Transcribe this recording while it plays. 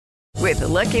With the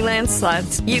Lucky Land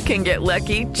Slots, you can get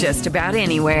lucky just about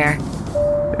anywhere.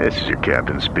 This is your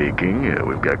captain speaking.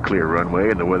 We've got clear runway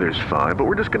and the weather's fine, but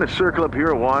we're just going to circle up here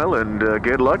a while and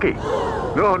get lucky.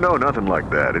 No, nothing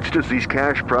like that. It's just these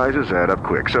cash prizes add up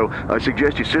quick. So I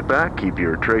suggest you sit back, keep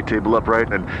your tray table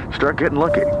upright, and start getting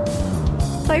lucky.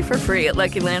 Play for free at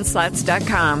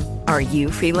LuckyLandSlots.com. Are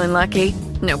you feeling lucky?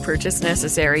 No purchase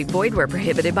necessary. Void where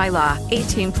prohibited by law.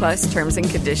 18 plus terms and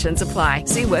conditions apply.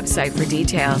 See website for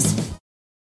details.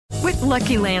 With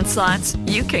Lucky Land Slots,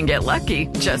 you can get lucky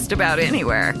just about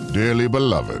anywhere. Dearly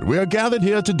beloved, we are gathered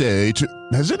here today to...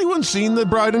 Has anyone seen the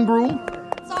bride and groom?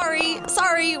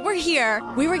 Sorry, we're here.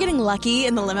 We were getting lucky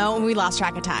in the limo and we lost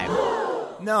track of time.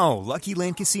 No, Lucky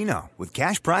Land Casino, with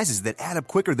cash prizes that add up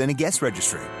quicker than a guest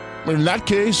registry. In that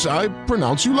case, I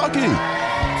pronounce you lucky.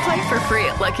 Play for free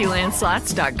at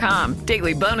LuckyLandSlots.com.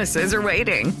 Daily bonuses are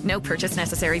waiting. No purchase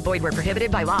necessary. Void where prohibited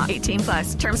by law. 18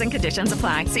 plus. Terms and conditions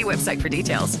apply. See website for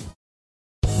details.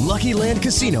 Lucky Land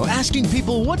Casino, asking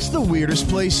people, what's the weirdest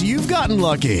place you've gotten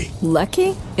lucky?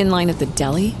 Lucky? In line at the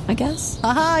deli, I guess?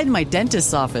 Aha, in my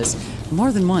dentist's office.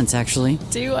 More than once, actually.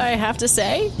 Do I have to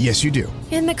say? Yes, you do.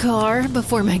 In the car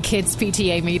before my kids'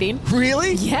 PTA meeting.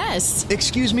 Really? Yes.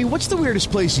 Excuse me, what's the weirdest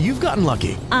place you've gotten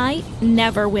lucky? I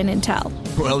never win and tell.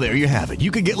 Well, there you have it. You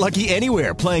can get lucky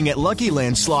anywhere, playing at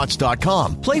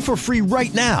LuckyLandSlots.com. Play for free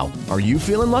right now. Are you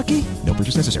feeling lucky? No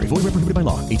purchase necessary. Void where prohibited by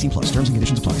law. 18 plus. Terms and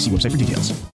conditions apply. See website for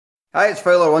details. Hi, it's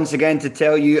Fowler once again to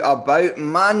tell you about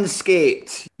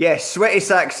Manscaped. Yes, sweaty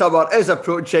sack summer is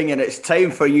approaching and it's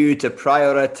time for you to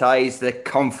prioritise the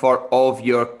comfort of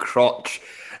your crotch.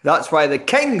 That's why the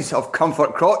kings of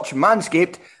comfort crotch,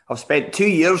 Manscaped, have spent 2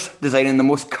 years designing the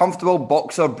most comfortable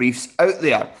boxer briefs out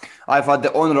there. I've had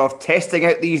the honour of testing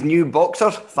out these new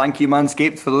boxers. Thank you,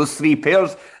 Manscaped, for those 3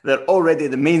 pairs. They're already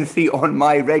the main 3 on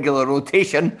my regular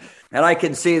rotation. And I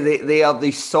can say that they are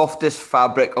the softest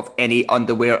fabric of any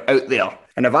underwear out there.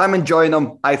 And if I'm enjoying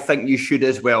them, I think you should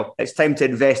as well. It's time to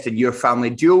invest in your family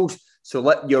jewels. So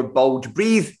let your bulge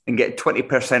breathe and get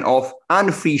 20% off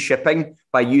and free shipping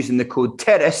by using the code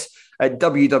TERRACE at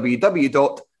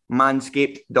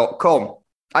www.manscaped.com.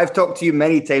 I've talked to you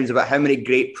many times about how many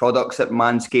great products that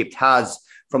Manscaped has,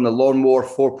 from the Lawnmower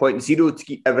 4.0 to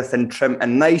keep everything trim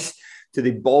and nice, to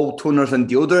the ball toners and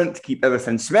deodorant to keep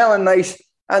everything smelling nice,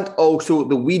 and also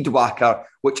the Weed Whacker,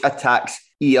 which attacks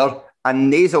ear and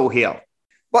nasal hair.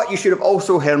 But you should have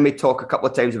also heard me talk a couple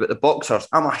of times about the boxers.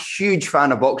 I'm a huge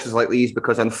fan of boxers like these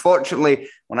because, unfortunately,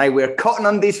 when I wear cotton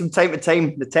undies from time to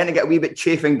time, they tend to get a wee bit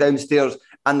chafing downstairs,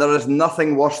 and there is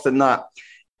nothing worse than that.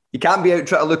 You can't be out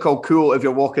trying to look all cool if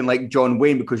you're walking like John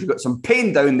Wayne because you've got some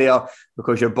pain down there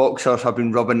because your boxers have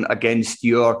been rubbing against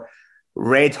your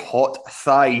red-hot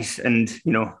thighs and,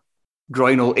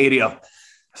 groinal area.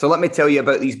 So let me tell you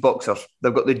about these boxers.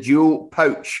 They've got the dual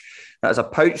pouch. That is a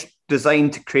pouch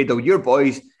designed to cradle your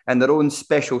boys in their own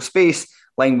special space,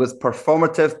 lined with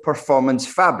performative performance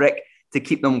fabric to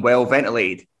keep them well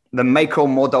ventilated. The micro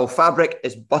model fabric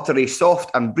is buttery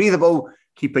soft and breathable,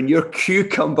 keeping your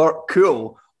cucumber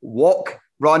cool. Walk,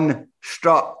 run,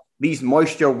 strut. These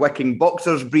moisture-wicking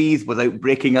boxers breathe without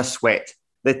breaking a sweat.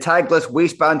 The tagless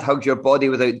waistband hugs your body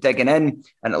without digging in,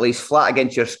 and it lays flat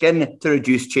against your skin to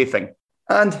reduce chafing.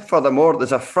 And furthermore,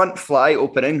 there's a front fly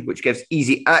opening, which gives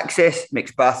easy access,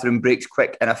 makes bathroom breaks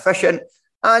quick and efficient.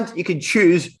 And you can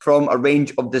choose from a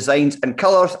range of designs and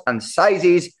colours and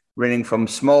sizes, ranging from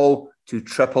small to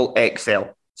triple XL.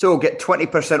 So get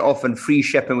 20% off and free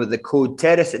shipping with the code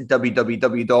TERRACE at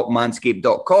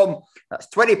www.manscaped.com. That's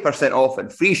 20% off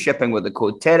and free shipping with the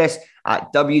code TERRACE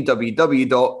at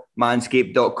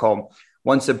www.manscaped.com.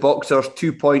 Once the Boxers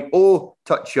 2.0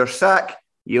 touch your sack,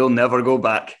 you'll never go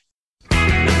back.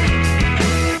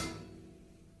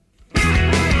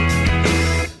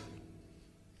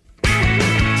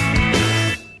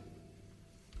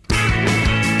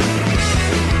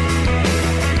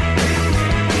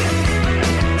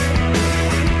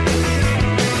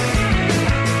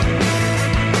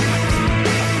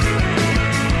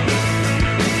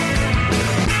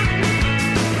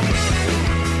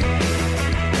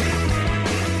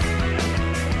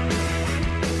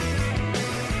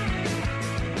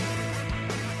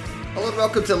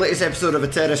 Welcome to the latest episode of the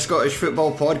Terrace Scottish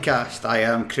Football Podcast. I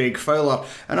am Craig Fowler,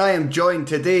 and I am joined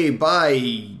today by...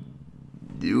 is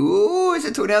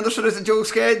it Tony Anderson or is it Joel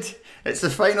Sked? It's the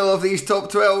final of these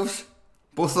top 12s.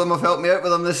 Both of them have helped me out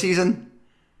with them this season.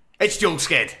 It's Joel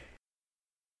Sked.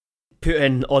 Put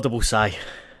in audible sigh.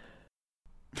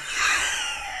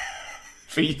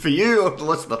 For you or the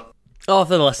listener? Oh,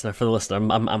 for the listener.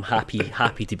 I'm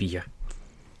happy to be here.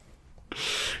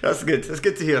 That's good. It's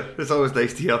good to hear. It's always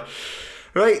nice to hear.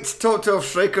 Right, top 12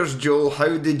 strikers, Joel.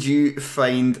 How did you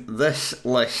find this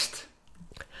list?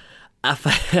 I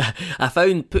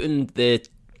found it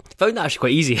actually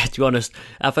quite easy, to be honest.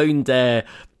 I found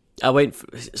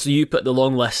so you put the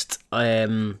long list up,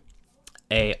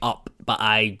 but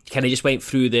I kind of just went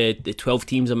through the 12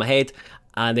 teams in my head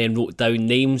and then wrote down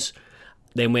names,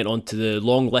 then went on to the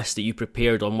long list that you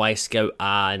prepared on Scout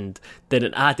and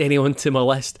didn't add anyone to my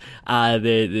list.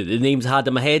 The names I had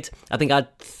in my head, I think I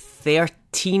had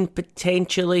 13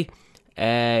 potentially.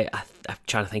 I'm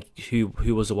trying to think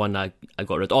who was the one I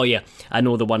got rid of. Oh yeah, I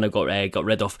know the one I got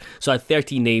rid of. So I had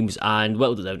 13 names and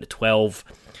whittled it down to 12.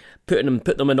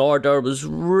 Put them in order was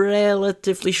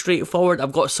relatively straightforward.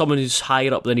 I've got someone who's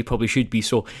higher up than he probably should be,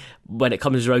 so when it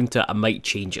comes around to it, I might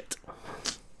change it.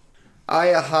 I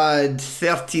had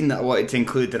 13 that I wanted to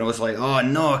include, and I was like, oh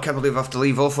no, I can't believe I have to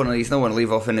leave off one of these. No one to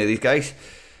leave off any of these guys.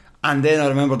 And then I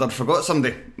remembered I'd forgot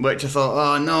somebody, which I thought,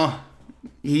 oh no,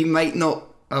 he might not.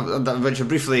 Which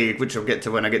I'll get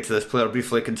to when I get to this player.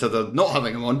 Briefly considered not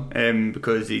having him on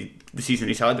because the season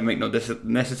he's had, he might not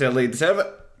necessarily deserve it.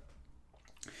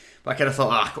 But I kind of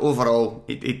thought, overall,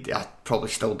 he probably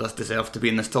still does deserve to be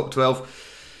in this top 12.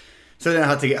 So then I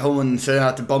had to get home and I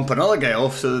had to bump another guy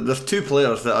off. So there's two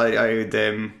players that I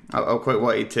quite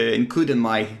wanted to include in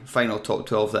my final top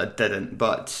 12 that I didn't.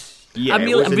 But yeah, I'm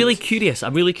really curious.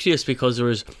 I'm really curious because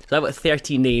I've got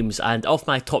 13 names, and off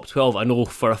my top 12, I know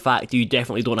for a fact you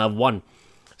definitely don't have one.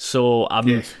 So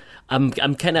I'm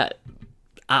kind of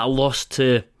at a loss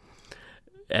to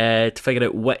figure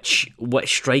out which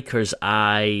strikers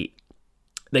that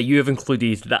you have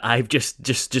included that I've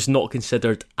just not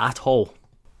considered at all.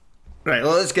 Right,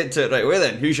 well, let's get to it right away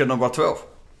then. Who's your number 12?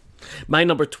 My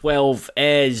number 12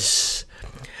 is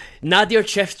Nadir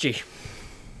Chefji.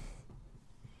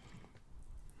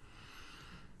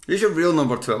 Who's your real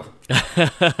number 12?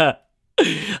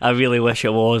 I really wish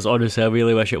it was. Honestly, I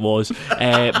really wish it was.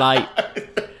 My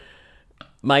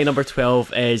number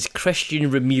 12 is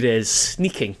Christian Ramirez,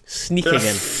 sneaking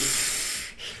in.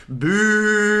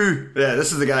 Boo! Yeah,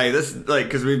 this is the guy.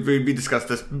 Because we discussed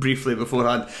this briefly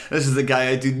beforehand. This is the guy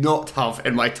I do not have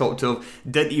in my top 12.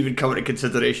 Didn't even come into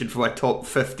consideration for my top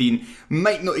 15.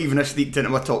 Might not even have sneaked into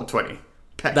my top 20.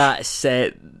 Pitch.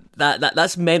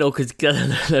 That's mental because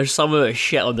there's some of the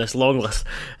shit on this long list.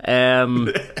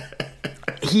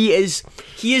 He is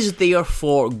there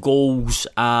for goals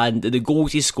and the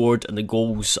goals he scored and the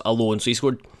goals alone. So he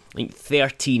scored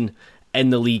 13 in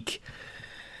the league.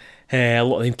 A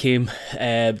lot of them came.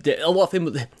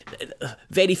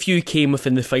 Very few came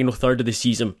within the final third of the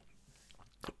season.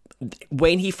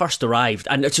 When he first arrived,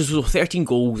 and it's just 13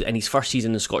 goals in his first season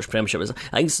in the Scottish Premiership.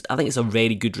 I think it's a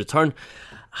very good return.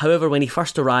 However, when he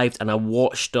first arrived, and I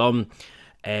watched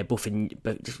both in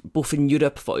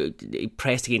Europe, he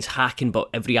pressed against Hacken, but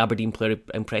every Aberdeen player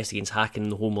impressed against Hacken in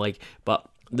the home league. But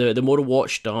the more I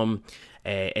watched in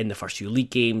the first few league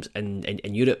games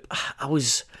in Europe,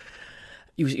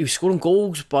 he was scoring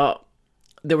goals, but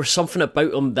there was something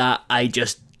about him that I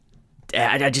just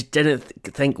didn't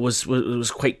think was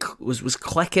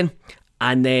clicking.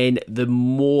 And then the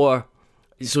more,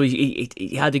 so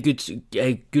he had a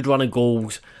good run of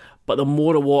goals, but the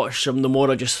more I watched him, the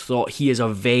more I just thought he is a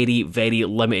very, very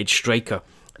limited striker.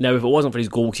 Now, if it wasn't for his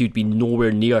goals, he would be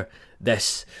nowhere near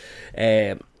this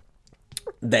this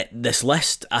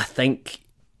list. I think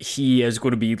he is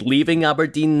going to be leaving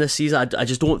Aberdeen this season. I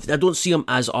don't see him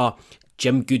as a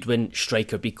Jim Goodwin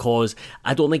striker because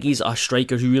I don't think he's a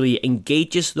striker who really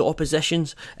engages the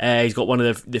oppositions. He's got one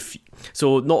of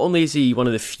so not only is he one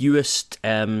of the fewest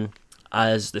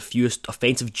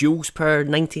offensive duels per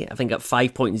 90, I think at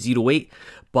 5.08,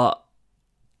 but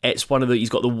it's he's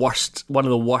got one of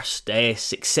the worst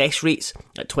success rates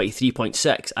at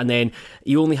 23.6, and then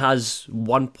he only has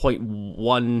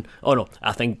 1.1. Oh no,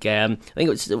 I think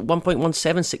it's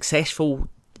 1.17 successful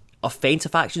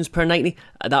offensive actions per 90.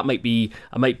 I might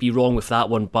be wrong with that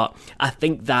one, but I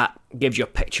think that gives you a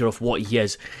picture of what he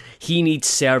is. He needs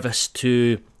service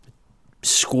to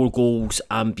score goals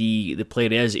and be the player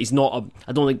he is. He's not.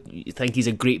 I don't think he's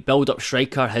a great build-up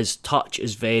striker. His touch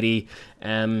is very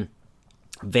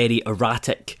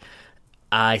erratic.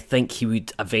 I think he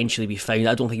would eventually be fine.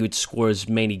 I don't think he would score as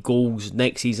many goals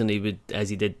next season as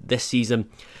he did this season.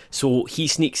 So he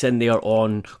sneaks in there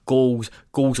on goals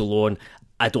alone.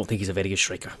 I don't think he's a very good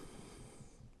striker.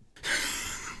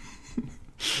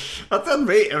 I didn't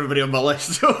rate everybody on my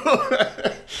list. So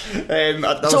I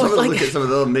was having a look at some of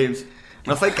the other names.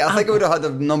 I think I would have had a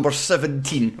number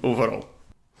 17 overall.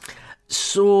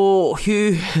 So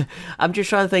I'm just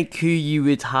trying to think who you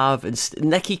would have.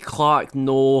 Nicky Clark,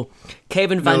 no.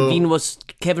 Kevin Van Veen was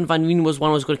Kevin Van Veen was one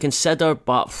I was going to consider,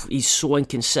 but he's so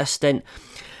inconsistent.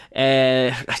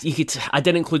 I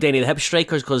didn't include any of the Hibs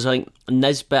strikers because I think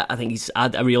Nisbet. I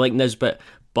really like Nisbet,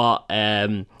 but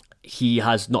he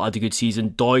has not had a good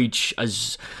season. Deutsch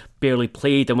has barely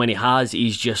played, and when he has,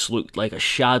 he's just looked like a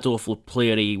shadow of the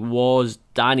player he was.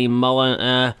 Danny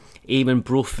Mullen, Eamon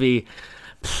Brophy,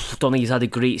 don't think he's had a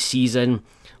great season.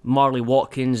 Marley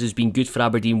Watkins has been good for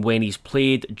Aberdeen when he's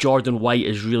played. Jordan White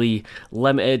is really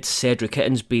limited. Cedric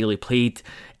Hitton's barely played.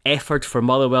 Effort for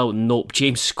Motherwell, nope.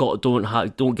 James Scott,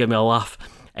 don't give me a laugh.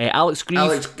 Alex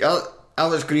Grieve.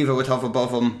 Alex Grieve I would have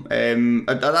above him.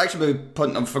 I'd actually maybe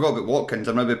punt him. Forgot about Watkins.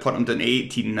 I'd maybe put him down to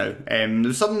 18 now.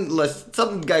 There's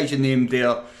some guys you named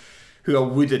there who I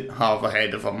wouldn't have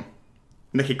ahead of him.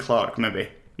 Nicky Clark, maybe.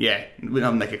 Yeah, wouldn't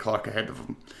have Nicky Clark ahead of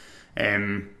him.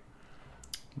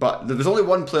 But there was only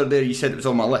one player there you said it was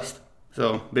on my list.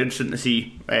 So it'll be interesting to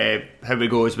see how we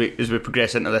go as we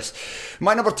progress into this.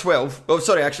 My number 12. Oh,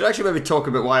 sorry. Actually, maybe talk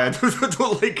about why I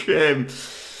don't like.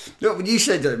 When you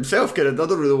said it himself, Kieran, I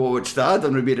don't really want much to add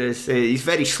on Ramirez. He's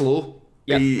very slow.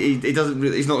 Yep. He doesn't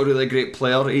really. He's not really a great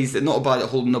player. He's not bad at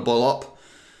holding the ball up.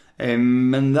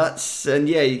 And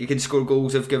yeah, you can score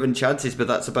goals if given chances, but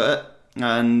that's about it.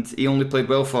 And he only played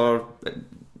well for.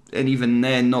 And even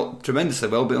then, not tremendously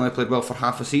well, but he only played well for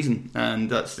half a season, and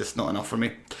that's just not enough for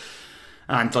me.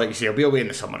 And like you say, he'll be away in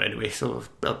the summer anyway, so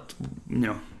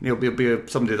he'll be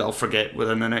somebody that I'll forget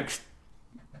within the next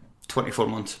 24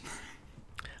 months.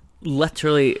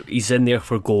 Literally, he's in there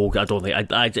for goal. I don't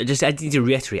think. I need to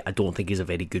reiterate. I don't think he's a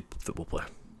very good football player.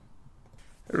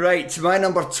 Right, my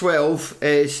number 12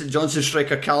 is St Johnstone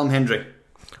striker Callum Hendry.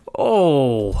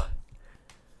 Oh,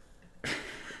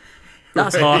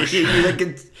 that's harsh.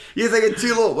 You're thinking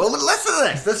too low. Well, listen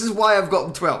to this. This is why I've got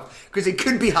him 12. Because it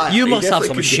could be higher. You must have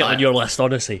some shit on your list,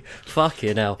 honestly. Fuck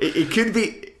you now. It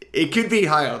could be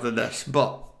higher than this,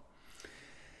 but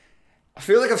I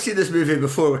feel like I've seen this movie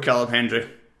before with Callum Hendry.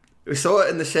 We saw it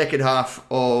in the second half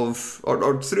of,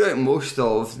 or throughout most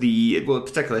of the, well,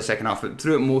 particularly the second half, but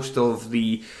throughout most of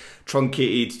the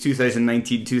truncated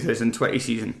 2019-2020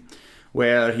 season,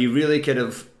 where he really kind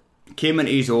of came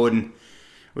into his own,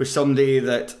 was somebody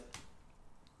that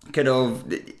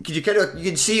you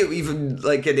could see it even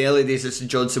like in the early days of St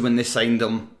Johnstone when they signed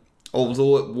him,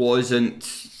 although it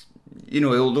wasn't,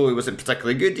 although he wasn't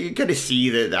particularly good, you could kind of see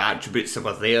the attributes that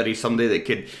were there. He's somebody that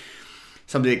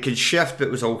could shift but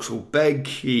was also big.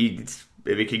 He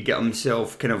maybe could get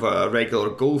himself kind of a regular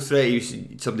goal threat. He was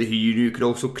somebody who you knew could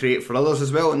also create for others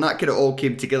as well, and that kind of all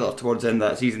came together towards the end of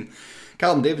that season.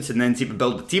 Callum Davidson then seemed to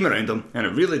build a team around him, and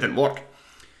it really didn't work.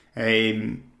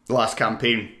 Last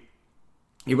campaign,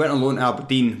 he went on loan to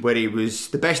Aberdeen, where he was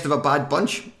the best of a bad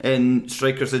bunch in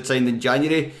strikers had signed in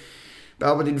January.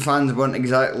 But Aberdeen fans weren't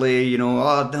exactly,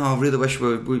 I really wish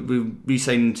we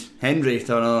re-signed Hendry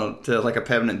to like a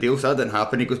permanent deal. So that didn't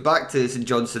happen. He goes back to St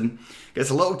Johnstone, gets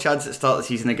a little chance at the start of the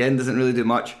season again, doesn't really do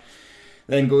much.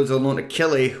 Then goes on loan to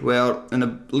Killie, where in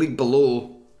the league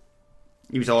below,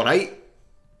 he was alright,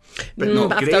 but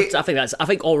not great. I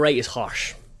think alright is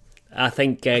harsh. I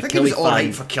think he was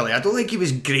alright for Killie. I don't think he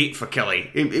was great for Killie.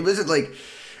 It wasn't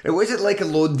like a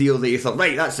loan deal that you thought,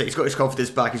 right, that's it, he's got his confidence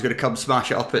back, he's going to come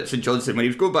smash it up at St Johnstone. When he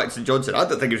was going back to St Johnstone, I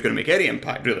don't think he was going to make any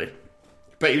impact really,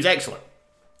 but he was excellent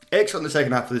in the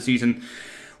second half of the season.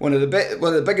 One of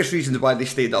the biggest reasons why they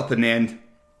stayed up in the end.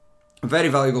 A very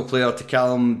valuable player to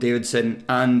Callum Davidson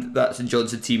and that St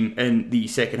Johnstone team in the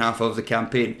second half of the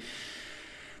campaign.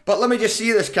 But let me just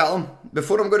see this, Callum.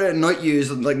 Before I'm going to anoint you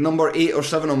as like number 8 or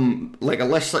 7 on like a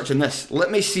list such as this, let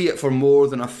me see it for more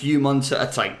than a few months at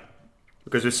a time.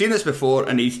 Because we've seen this before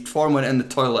and his form went in the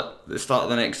toilet at the start of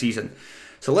the next season.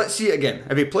 So let's see it again.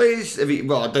 If he plays, I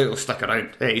doubt he'll stick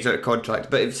around. He's out of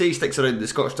contract. But if say he sticks around the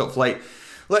Scottish top flight,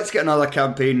 let's get another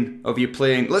campaign of you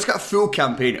playing. Let's get a full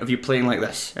campaign of you playing like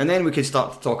this. And then we can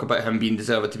start to talk about him being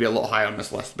deserved to be a lot higher on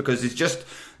this list. Because he's just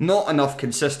not enough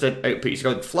consistent output. He's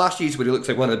got flashes where he looks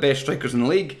like one of the best strikers in the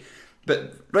league.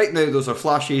 But right now those are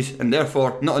flashes and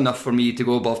therefore not enough for me to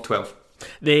go above 12.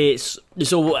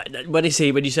 So when you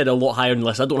said a lot higher on the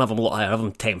list, I don't have him a lot higher, I have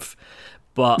him 10th.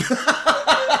 But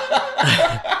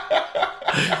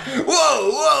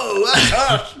whoa, that's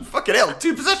harsh. Fucking hell,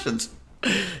 2 positions.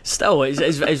 Still,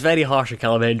 it's very harsh of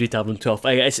Callum Hendry to have him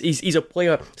 12th. He's a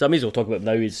player, so I may as well talk about him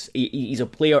now. He's a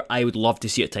player I would love to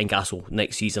see at Tynecastle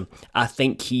next season. I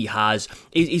think he has.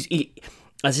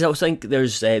 I always think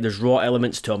there's raw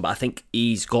elements to him, but I think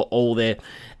he's got all the.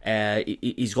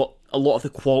 He's got a lot of the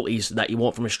qualities that you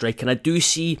want from a striker, and I do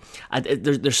see.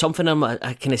 There's something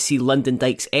I kind of see Lyndon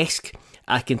Dykes-esque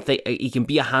I can think he can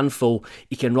be a handful.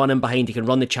 He can run in behind. He can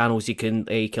run the channels. He can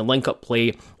link up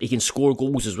play. He can score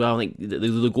goals as well. I think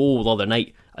the goal the other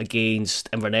night against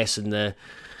Inverness in the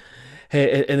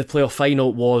playoff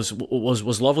final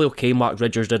was lovely. Okay, Mark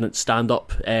Ridgers didn't stand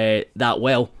up that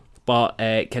well, but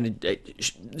it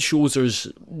shows there's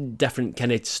different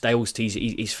kind of styles to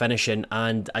his finishing,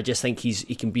 and I just think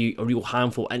he can be a real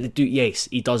handful. And yes,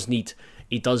 he does need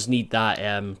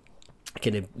that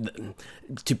kind of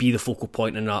to be the focal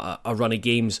point in a run of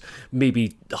games.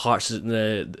 Maybe Hearts isn't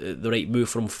the right move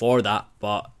for him for that,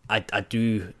 but I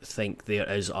do think there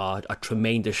is a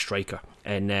tremendous striker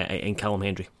in Callum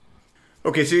Hendry.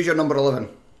 Okay, so who's your number 11?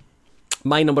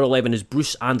 My number 11 is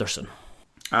Bruce Anderson.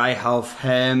 I have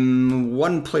him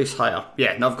one place higher.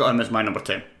 Yeah, and I've got him as my number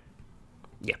 10.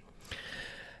 Yeah.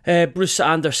 Bruce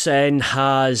Anderson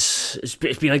he's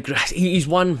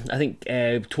one, I think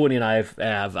Tony and I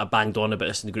have banged on about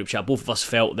this in the group chat. Both of us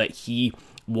felt that he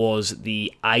was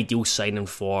the ideal signing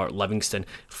for Livingston.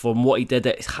 From what he did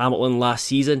at Hamilton last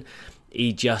season,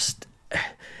 he just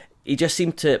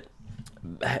seemed to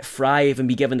thrive and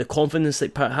be given the confidence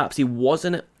that perhaps he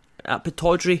wasn't at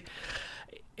Pittodrie.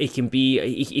 He can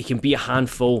be a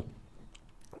handful,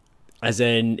 as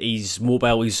in he's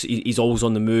mobile, he's always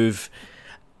on the move.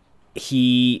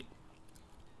 He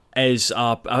is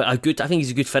a good. I think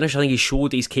he's a good finisher. I think he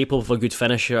showed he's capable of a good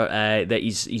finisher. That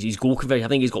he's goal conversion. I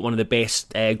think he's got one of the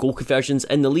best goal conversions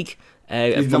in the league.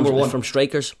 He's number one from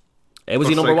strikers. Was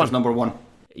he number one? Number one.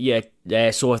 Yeah.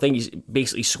 So I think he's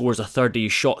basically scores a third of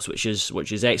his shots, which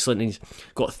is excellent. And he's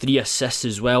got 3 assists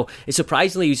as well. It's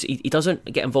surprisingly he doesn't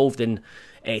get involved in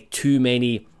too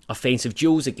many offensive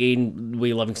duels. Again, the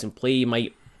way Livingston play, he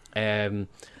might.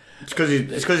 It's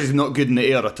because he's not good in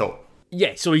the air at all.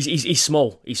 Yeah, so he's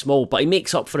small, but he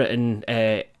makes up for it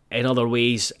in other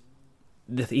ways.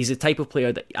 He's the type of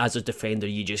player that, as a defender,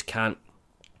 you just can't.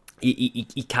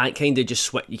 He can't kind of just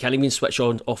switch. You can't even switch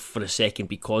on off for a second,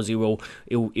 because he'll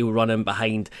run in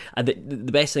behind. And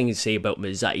the best thing to say about him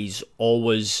is that he's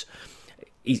always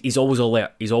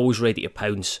alert. He's always ready to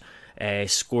pounce.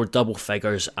 Scored double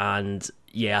figures, and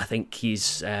yeah, I think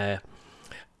he's.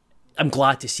 I'm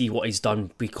glad to see what he's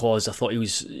done, because I thought he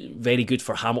was very good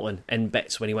for Hamilton in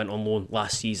bits when he went on loan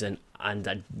last season, and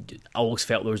I always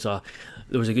felt there was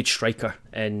a good striker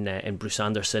in Bruce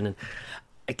Anderson. And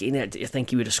again, I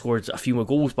think he would have scored a few more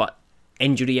goals, but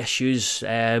injury issues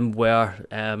were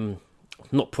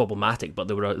not problematic, but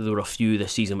there were a few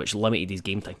this season which limited his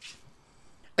game time.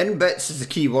 In bits is the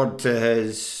key word to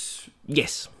his.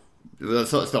 Yes.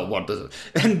 It's not a word, is it?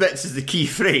 In bits is the key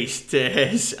phrase to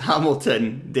his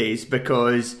Hamilton days,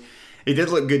 because he did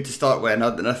look good to start with,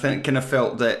 and I think kind of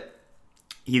felt that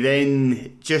he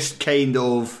then just kind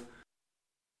of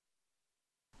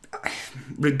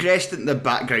regressed into the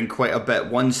background quite a bit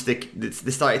once they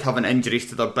started having injuries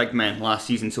to their big men last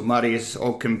season. So Marius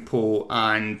Ogkimpo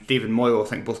and David Moyle, I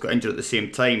think, both got injured at the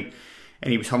same time,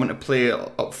 and he was having to play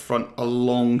up front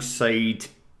alongside,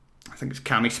 I think it's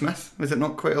Cammy Smith. Was it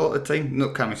not quite a lot of the time?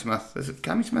 Not Cammy Smith. Is it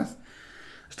Cammy Smith?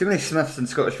 There's too many Smiths in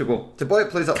Scottish football. The boy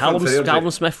that plays up front for Airdrie.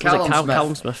 Callum Smith.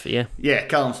 Callum Smith, yeah. Yeah,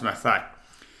 Callum Smith, aye.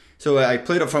 So I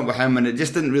played up front with him, and it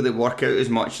just didn't really work out as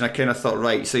much, and I kind of thought,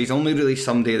 right, so he's only really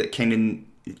somebody that kind of,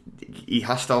 he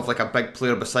has to have like a big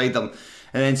player beside him.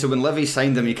 And then so when Livy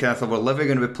signed him, you kind of thought, well, Livy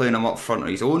going to be playing him up front on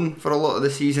his own for a lot of the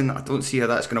season. I don't see how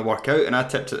that's going to work out. And I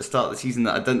tipped at the start of the season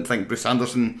that I didn't think Bruce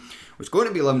Anderson was going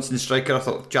to be Livingston's striker. I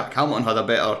thought Jack Hamilton had a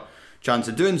better chance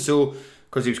of doing so,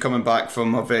 because he was coming back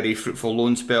from a very fruitful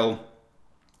loan spell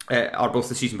at Arbroath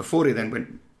the season before. He then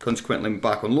went consequently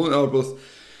back on loan at Arbroath.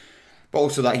 But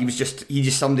also that he's just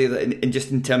somebody that,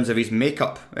 in terms of his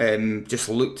makeup, just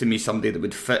looked to me somebody that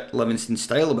would fit Livingston's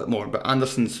style a bit more. But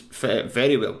Anderson's fit it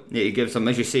very well. Yeah, he gives them,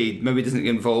 as you say, maybe doesn't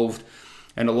get involved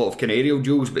in a lot of kind of aerial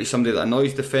duels, but he's somebody that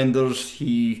annoys defenders.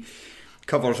 He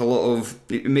covers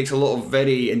he makes a lot of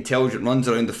very intelligent runs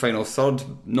around the final third,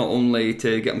 not only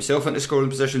to get himself into scoring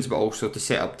positions, but also to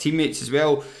set up teammates as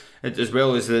well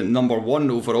as the number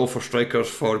 1 overall for strikers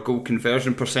for goal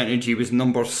conversion percentage. He was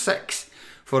number 6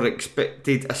 for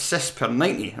expected assists per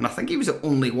 90, and I think he was the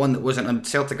only one that wasn't a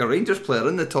Celtic or Rangers player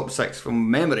in the top 6 from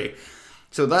memory.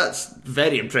 So that's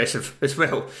very impressive as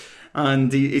well.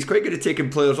 And he's quite good at taking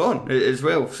players on as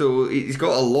well. So he's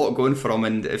got a lot going for him,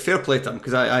 and fair play to him,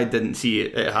 because I didn't see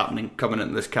it happening coming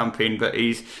into this campaign. But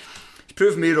he's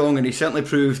proved me wrong, and he certainly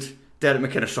proved Derek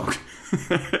McInnes wrong.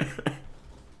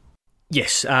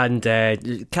 Yes, and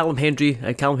Callum Hendry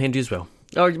as well.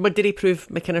 Or did he prove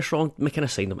McInnes wrong? McInnes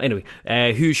signed him anyway.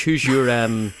 Who's your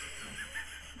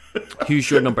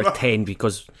number 10?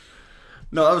 Because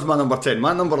no, that was my number 10.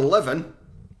 My number 11.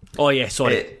 Oh yeah,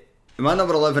 sorry. My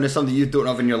number 11 is something you don't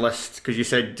have in your list because you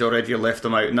said already you left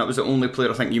him out, and that was the only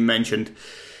player I think you mentioned.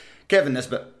 Kevin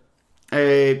Nisbet.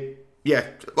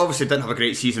 Obviously didn't have a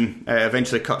great season.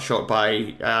 Eventually cut short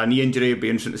by a knee injury. It'll be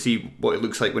interesting to see what it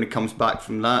looks like when he comes back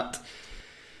from that.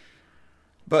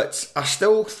 But I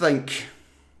still think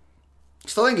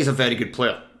he's a very good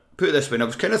player. Put it this way, and I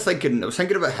was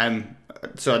thinking about him,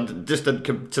 so I just didn't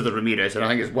consider Ramirez, and I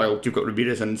think it's wild you've got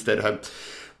Ramirez instead of him.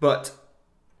 But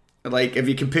like, if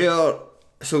you compare,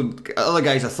 so other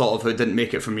guys I thought of who didn't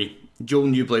make it for me, Joel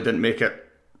Newbley didn't make it,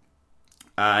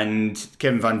 and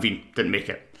Kevin Van Veen didn't make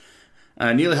it. And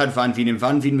I nearly had Van Veen, and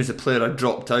Van Veen was the player I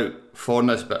dropped out for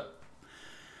Nisbet.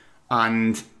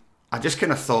 And I just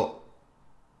kind of thought,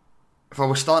 if I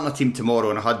was starting a team tomorrow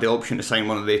and I had the option to sign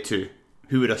one of the two,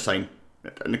 who would I sign?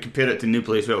 And I compare it to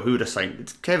Newbley as well, who would I sign?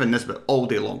 It's Kevin Nisbet all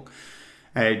day long.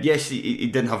 Yes, he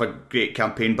didn't have a great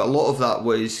campaign, but a lot of that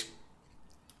was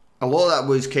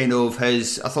kind of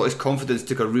his. I thought his confidence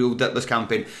took a real dip this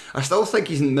campaign. I still think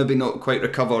he's maybe not quite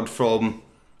recovered from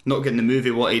not getting the move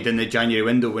he wanted in the January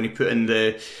window when he put in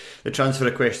the transfer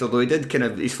request, although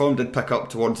his form did pick up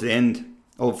towards the end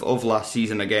of last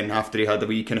season again, after he had a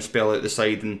wee kind of spell out the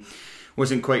side and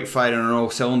wasn't quite firing on all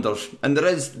cylinders. And there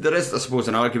is I suppose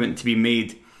an argument to be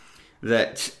made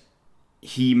that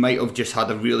he might have just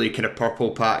had a really kind of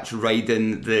purple patch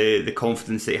riding the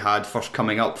confidence that he had first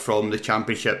coming up from the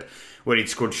Championship, where he'd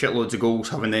scored shitloads of goals,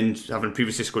 having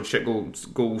previously scored shit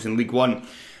goals in League One.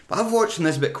 But I've watched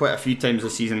Nisbet quite a few times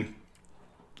this season,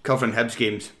 covering Hibs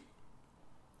games,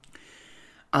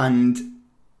 and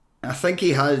I think he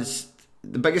has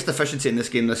the biggest deficiency in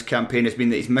this campaign has been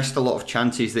that he's missed a lot of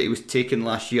chances that he was taking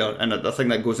last year, and I think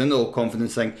that goes into the whole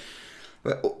confidence thing.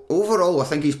 But overall, I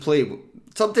think he's played.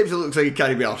 Sometimes it looks like he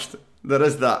can't be arsed. There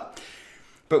is that.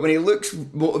 But when he looks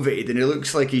motivated and he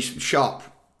looks like he's sharp,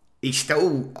 he's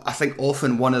still, I think,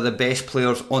 often one of the best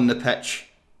players on the pitch.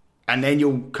 And then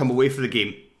you'll come away from the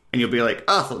game and you'll be like,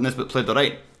 I thought Nisbet played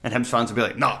alright. And Hibs fans will be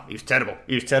like, no, he was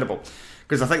terrible.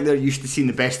 Because I think they're used to seeing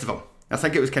the best of him. I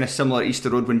think it was kind of similar at Easter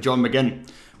Road when John McGinn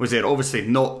was there. Obviously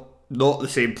not the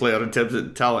same player in terms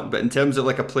of talent, but in terms of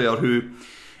like a player who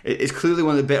is clearly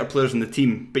one of the better players in the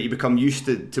team, but you become used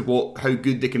to how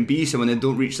good they can be, so when they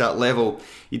don't reach that level,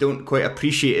 you don't quite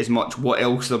appreciate as much what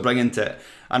else they're bringing to it.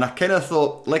 And I kind of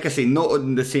thought, like I say, not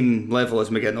on the same level as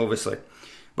McGinn, obviously,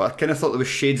 but I kind of thought there was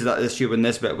shades of that this year with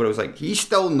Nisbet, where I was like, he's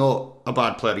still not a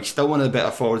bad player, he's still one of the better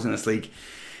forwards in this league.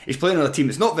 He's playing on a team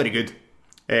that's not very good.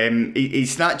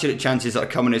 He's snatching at chances that are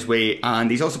coming his way, and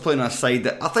he's also playing on a side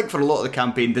that I think for a lot of the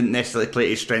campaign didn't necessarily play to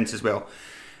his strengths as well.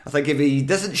 I think if he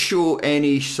doesn't show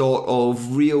any sort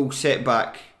of real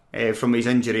setback from his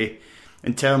injury,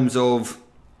 in terms of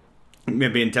it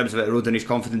eroding his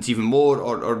confidence even more,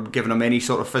 or giving him any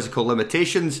sort of physical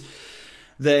limitations,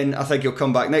 then I think he'll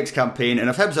come back next campaign. And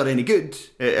if Hibs are any good,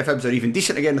 if Hibs are even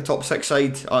decent again, the top six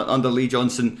side under Lee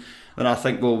Johnson, then I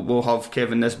think we'll have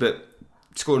Kevin Nisbet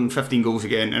scoring 15 goals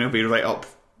again, and he'll be right up,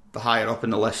 higher up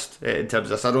in the list in terms of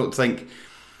this. I don't think,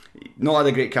 not had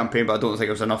a great campaign, but I don't think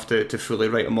it was enough to fully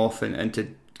write him off and to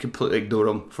completely ignore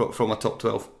him from a top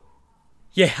 12.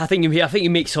 Yeah, I think you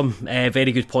make some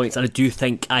very good points, and I do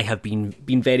think I have been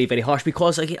very, very harsh,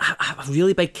 because I'm a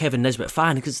really big Kevin Nisbet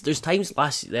fan, because there's times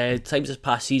this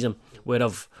past season where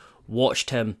I've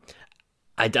watched him,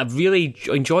 I've really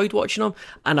enjoyed watching him,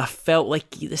 and I felt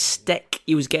like the stick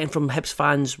he was getting from Hibs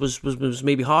fans was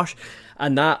maybe harsh,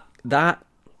 and that doubt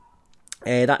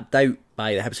by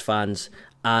the Hibs fans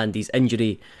and his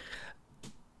injury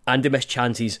and the missed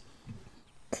chances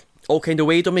all kind of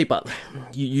weighed on me. But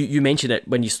you mentioned it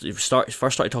when you first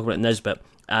started talking about Nisbet.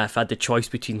 If I had the choice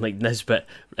between Nisbet,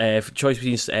 if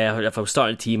I was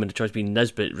starting a team and the choice between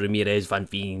Nisbet, Ramirez, Van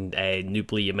Veen,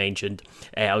 Newbley you mentioned,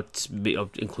 I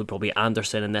would include probably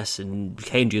Anderson in this, and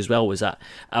Hendry as well, was that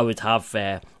I would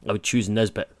choose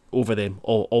Nisbet over them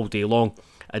all day long.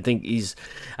 I think he's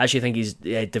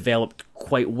developed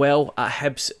quite well at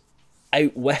Hibs.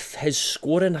 Out with his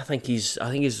scoring, I think he's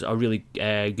a really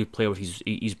good player if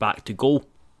he's back to goal.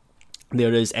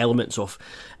 There is elements of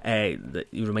that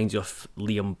he reminds you of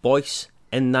Liam Boyce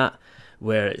in that,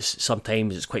 where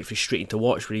sometimes it's quite frustrating to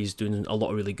watch, where he's doing a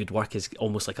lot of really good work as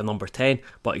almost like a number 10,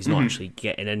 but he's not actually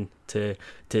getting into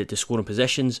to scoring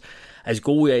positions. His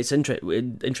goal, it's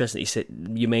interesting.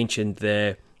 You mentioned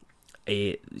the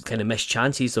kind of missed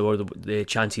chances, or the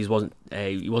chances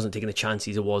he wasn't taking the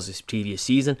chances it was this previous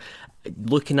season.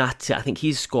 Looking at it, I think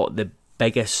he's got the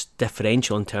biggest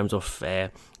differential in terms of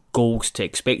goals to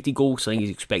expected goals. I think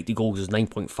his expected goals is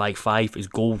 9.55. His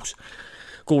goal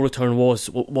return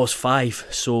was 5.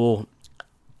 So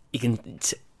you can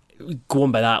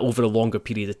going by that over a longer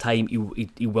period of time, you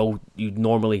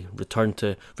normally return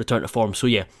to form. So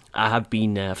yeah, I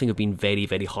think I've been very,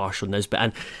 very harsh on Nisbet.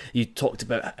 And you talked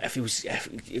about if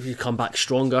he come back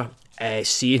stronger.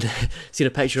 Seeing a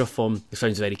picture of him, it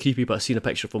sounds very creepy, but I've seen a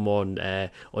picture of him on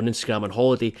Instagram on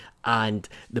holiday, and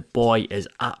the boy is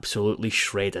absolutely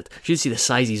shredded. You should see the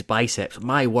size of his biceps.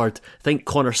 My word, think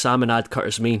Connor Salmon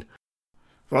Curtis Main.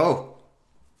 Wow.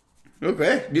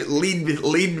 Okay,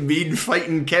 lean, mean,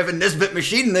 fighting Kevin Nisbet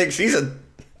machine next season.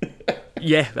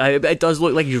 Yeah, it does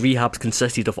look like his rehabs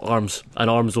consisted of arms and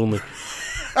arms only.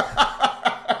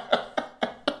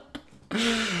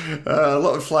 A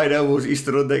lot of flying elbows at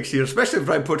Easter Road next year, especially if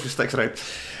Brian Poitras sticks around.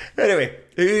 Anyway,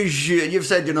 you've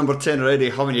said your number 10 already,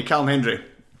 haven't you? Callum Hendry.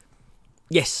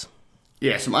 Yes.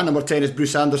 Yes, my number 10 is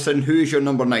Bruce Anderson. Who is your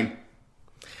number 9?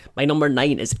 My number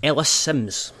 9 is Ellis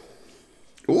Sims.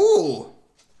 Oh.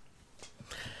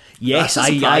 Yes,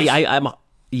 I'm a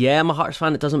Hearts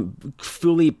fan that doesn't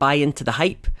fully buy into the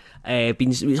hype.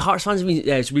 Hearts fans we've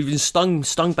been stung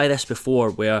by this before,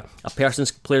 where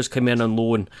players come in on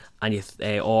loan and just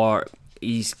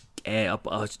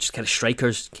kind of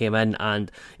strikers came in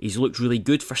and he's looked really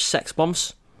good for 6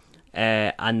 months,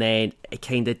 and then it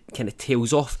kind of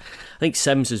tails off. I think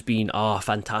Sims has been a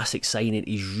fantastic signing.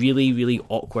 He's really, really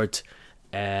awkward.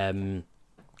 He's a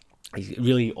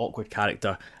really awkward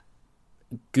character.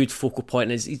 Good focal point,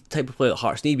 and he's the type of player that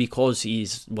Hearts need, because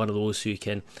he's one of those who you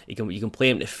can play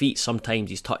him to feet. Sometimes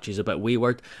his touch is a bit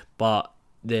wayward, but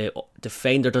the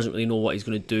defender doesn't really know what he's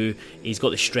going to do. He's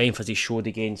got the strength, as he showed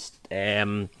against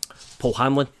Paul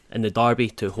Hamlin in the derby,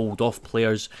 to hold off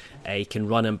players. He can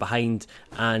run in behind,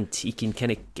 and he can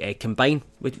kind of combine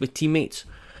with teammates.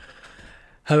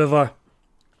 However,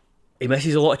 he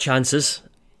misses a lot of chances,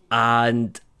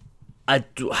 and I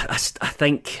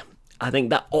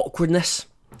think that awkwardness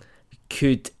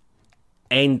could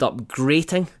end up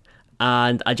grating,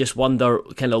 and I just wonder,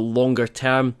 kind of longer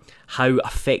term, how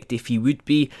effective he would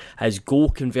be. His goal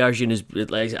conversion is,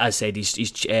 as I said,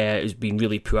 he's been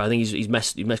really poor. I think he's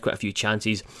missed quite a few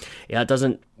chances. It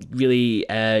doesn't win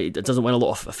a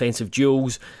lot of offensive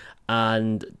duels,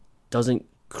 and doesn't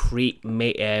create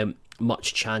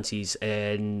much chances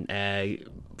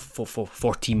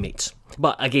for teammates.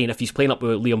 But again, if he's playing up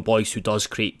with Liam Boyce, who does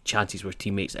create chances with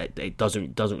teammates, it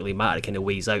doesn't really matter. It kind of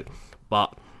weighs out.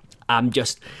 But I'm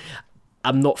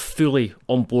not fully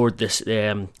on board the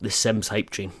Sims hype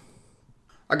train.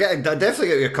 I definitely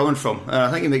get where you're coming from. I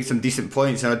think you make some decent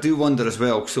points, and I do wonder as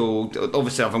well. So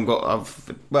obviously, I've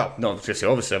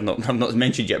not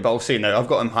mentioned yet, but I'll say now I've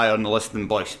got him higher on the list than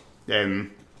Boyce.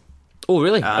 Oh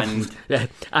really? And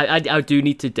I do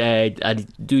need to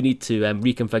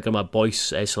reconfigure my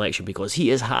Boyce selection, because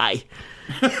he is high.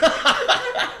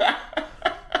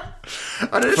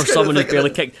 For someone who's barely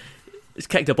kicked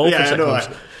a ball for 6 months.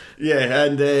 Yeah,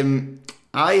 and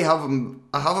I have him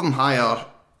higher,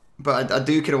 but I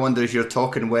do kind of wonder, as you're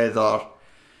talking, whether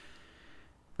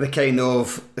the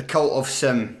cult of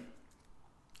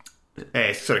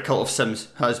Sims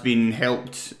has been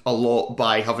helped a lot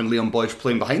by having Liam Boyce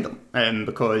playing behind him,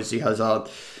 because he has a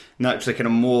naturally kind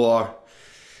of more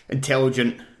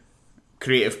intelligent,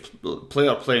 creative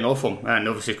player playing off him, and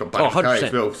obviously he's got Barry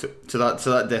as well, so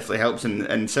that definitely helps.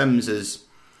 And Sims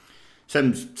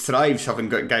thrives having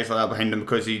got guys like that behind him,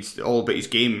 because he's all about his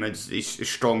game, his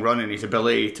strong running, his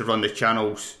ability to run the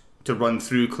channels, to run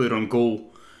through, clear on goal,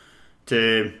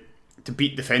 to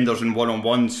beat defenders in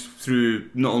one-on-ones through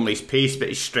not only his pace but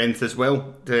his strength as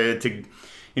well. If he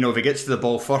gets to the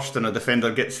ball first and a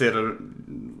defender gets there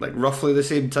like roughly the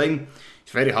same time,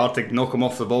 it's very hard to knock him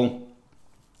off the ball.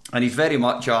 And he's very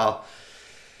much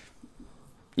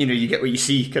you get what you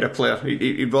see kind of player.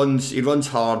 He runs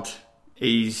hard.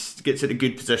 He gets into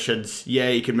good positions. Yeah,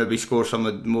 he can maybe score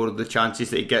more of the chances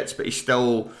that he gets, but he's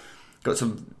still got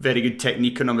some very good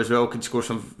technique on him as well. Can score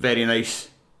some very nice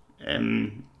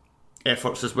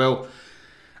efforts as well.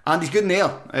 And he's good in the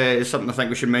air. It's something I think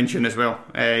we should mention as well.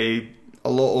 A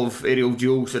lot of aerial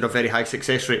duels at a very high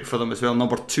success rate for them as well.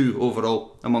 Number 2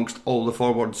 overall amongst all the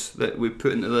forwards that we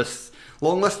put into this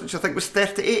long list, which I think was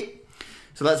 38.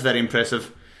 So that's very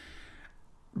impressive.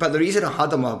 But the reason I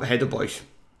had him ahead of Boyce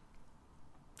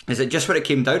is that just when it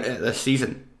came down to it this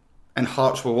season, and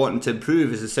Hearts were wanting to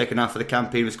improve as the second half of the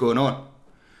campaign was going on,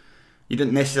 you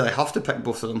didn't necessarily have to pick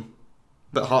both of them,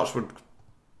 but Hearts were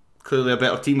clearly a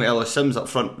better team with Ellis Sims up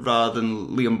front rather than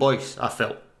Liam Boyce, I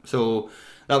felt. So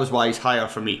that was why he's higher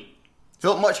for me. He's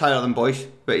not much higher than Boyce,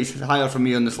 but he's higher for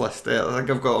me on this list. I think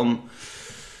I've got him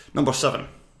number 7.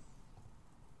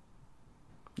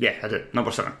 Yeah, I do.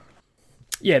 Number 7.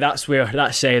 Yeah, that's where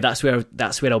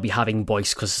I'll be having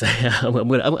Boyce, because I'm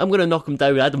gonna knock him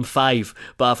down. I had him 5,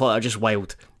 but I thought just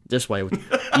wild,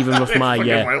 even with my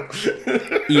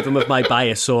even with my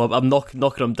bias. So I'm knocking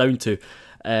him down to.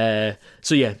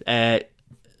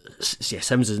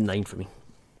 Sims is 9 for me.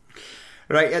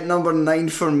 Right, at number 9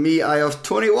 for me, I have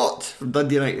Tony Watt from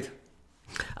Dundee United.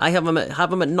 I have him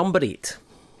at number 8.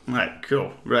 Right,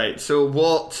 cool. Right, so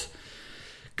Watt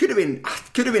could have been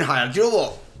higher. Do you know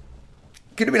what?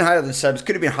 Could have been higher than Sims,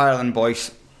 could have been higher than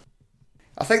Boyce.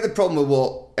 I think the problem with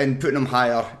Watt in putting him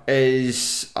higher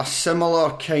is a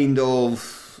similar kind of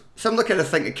thing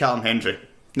to Callum Hendry.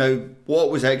 Now,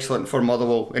 Watt was excellent for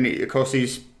Motherwell across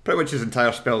pretty much his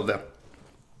entire spell there.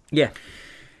 Yeah.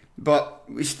 But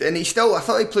I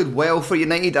thought he played well for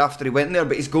United after he went there,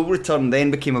 but his goal return then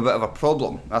became a bit of a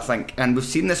problem, I think. And we've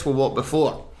seen this with Watt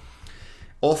before.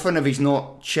 Often if he's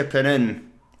not chipping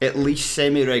in at least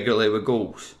semi-regularly with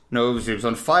goals. Now, obviously he was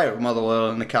on fire with Motherwell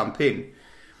in the campaign.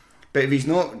 But if he's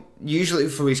not, usually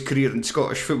for his career in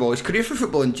Scottish football, his career for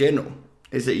football in general,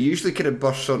 is that he usually kind of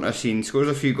bursts onto a scene, scores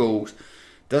a few goals,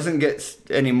 doesn't get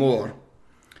any more,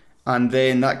 and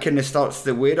then that kind of starts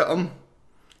to wear at him,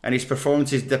 and his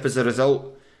performances dip as a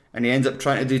result, and he ends up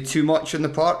trying to do too much in the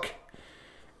park.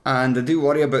 And I do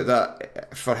worry about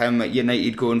that for him at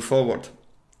United going forward.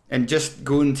 And just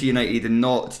going to United and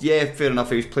not... Yeah, fair enough,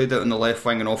 he was played out on the left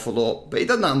wing an awful lot, but he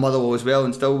done that in Motherwell as well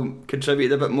and still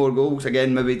contributed a bit more goals.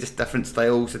 Again, maybe just different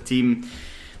styles. The team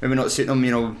maybe not suiting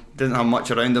him, didn't have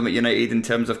much around him at United in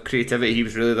terms of creativity. He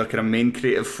was really their kind of main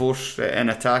creative force in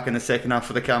attack in the second half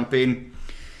of the campaign.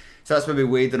 So that's maybe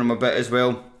weighed on him a bit as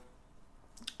well.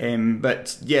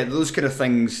 But yeah, those kind of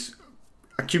things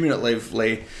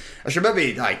accumulatively... I should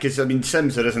maybe... because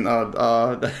Sims, there isn't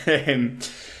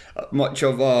much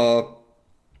of a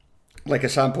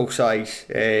sample size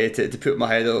to put in my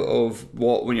head of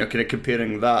what when you're kind of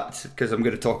comparing that, because I'm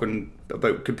going to talk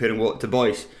about comparing what to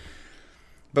Boyce.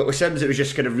 But with Sims, it was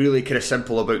just kind of really kind of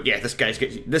simple about this guy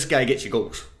gets you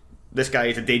goals. This guy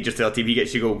is a danger to our team. He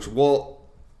gets you goals.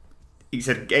 He's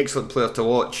an excellent player to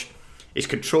watch. His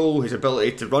control, his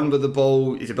ability to run with the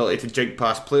ball, his ability to jink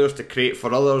past players, to create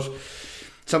for others.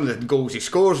 Some of the goals he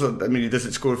scores, he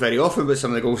doesn't score very often, but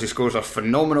some of the goals he scores are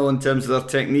phenomenal in terms of their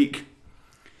technique.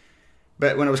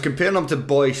 But when I was comparing him to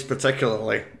Boyce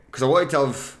particularly, because I wanted to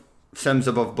have Sims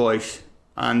above Boyce,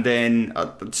 and then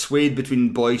I swayed between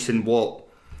Boyce and Watt,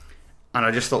 and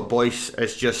I just thought Boyce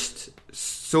is just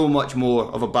so much more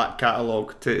of a back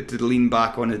catalogue to lean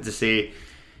back on and to say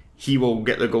he will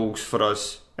get the goals for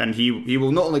us, and he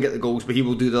will not only get the goals, but he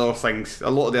will do the other things, a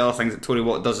lot of the other things that Tony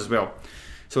Watt does as well.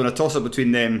 So in a toss-up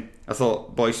between them, I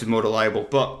thought Boyce was more reliable.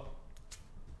 But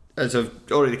as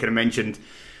I've already kind of mentioned,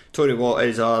 Tony Watt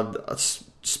is a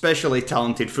specially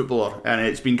talented footballer, and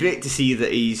it's been great to see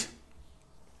that he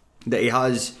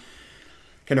has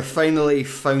kind of finally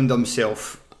found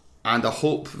himself. And I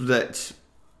hope that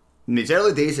in its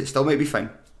early days it still might be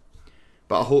fine,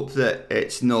 but I hope that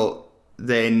it's not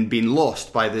then been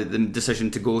lost by the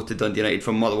decision to go to Dundee United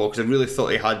from Motherwell, because I really thought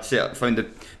he had found the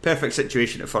perfect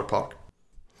situation at Fir Park.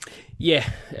 Yeah,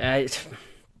 it's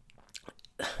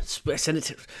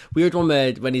a weird one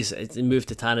when he's moved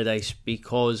to Tannadice,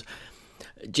 because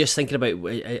just thinking about,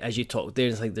 as you talked there,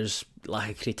 it's like there's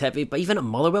lack of creativity, but even at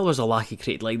Motherwell there's a lack of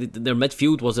creativity. Like their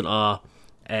midfield wasn't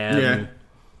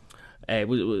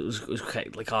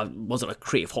wasn't a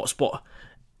creative hotspot.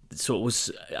 So it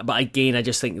was, but again, I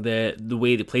just think the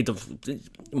way they played,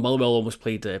 Motherwell almost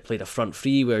played a front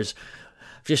three, whereas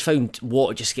I've just found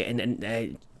Watt just getting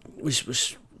in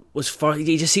was far.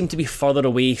 He just seemed to be further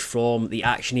away from the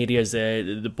action areas,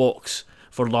 the box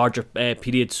for larger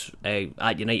periods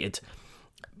at United.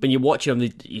 When you watch him,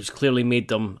 he's clearly made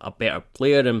them a better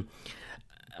player, and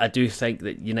I do think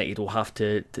that United will have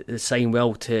to sign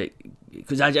well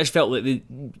because I just felt like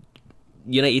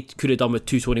United could have done with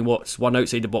 2 Tony Watts, one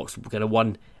outside the box, kind of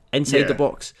one inside the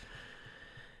box.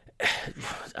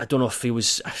 I don't know if he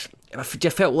was. I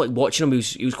just felt like watching him,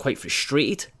 he was quite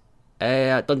frustrated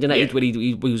at Dundee United, where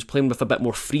he was playing with a bit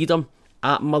more freedom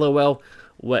at Motherwell,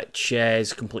 which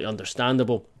is completely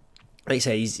understandable. Like I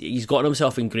say, he's gotten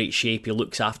himself in great shape. He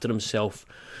looks after himself.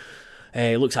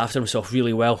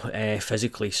 Really well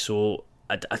physically. So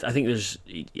I think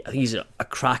he's a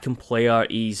cracking player.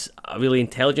 He's a really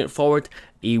intelligent forward.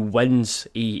 He wins.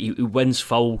 He wins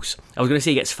fouls. I was going to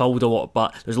say he gets fouled a lot,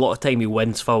 but there's a lot of time he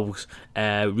wins fouls.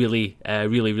 Really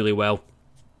well.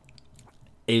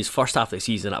 His first half of the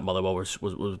season at Motherwell was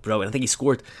brilliant. I think he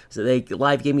scored, was it the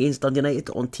live game against Dundee United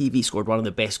on TV, scored one of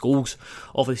the best goals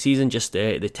of the season. Just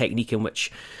the technique in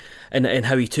which and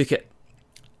how he took it.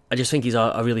 I just think he's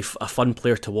a really fun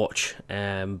player to watch,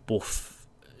 both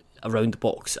around the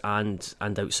box and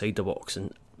outside the box,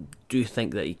 and do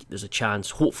think that there's a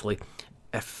chance, hopefully,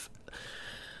 if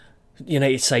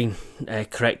United sign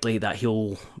correctly, that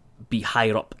he'll be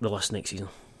higher up the list next season.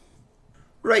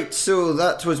 Right, so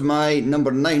that was my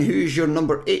number 9. Who's your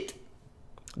number 8?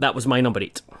 That was my number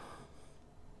 8.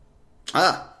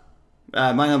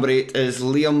 My number 8 is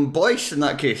Liam Boyce in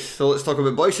that case. So let's talk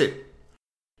about Boyce.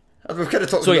 We've kind of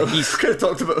talked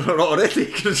about it already,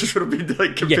 because we've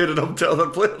been comparing him to other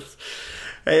players.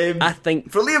 I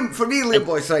think for me, Liam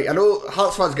Boyce, right? I know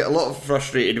Hearts fans get a lot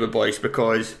frustrated with Boyce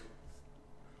because,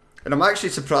 and I'm actually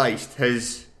surprised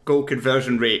his goal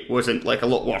conversion rate wasn't a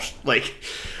lot worse.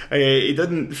 He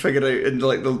didn't figure out in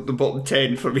the bottom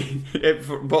 10 for me,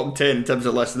 bottom 10 in terms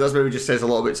of list. And that's maybe just says a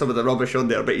lot about some of the rubbish on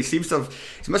there. But he seems to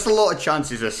he's missed a lot of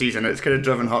chances this season. It's kind of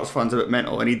driven Hearts fans a bit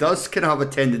mental, and he does kind of have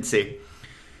a tendency,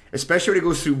 especially when he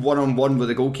goes through one-on-one with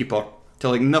the goalkeeper,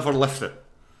 to never lift it.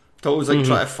 To always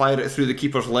try to fire it through the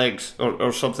keeper's legs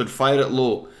or something, fire it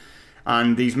low.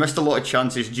 And he's missed a lot of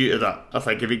chances due to that. I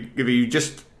think if he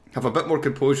just have a bit more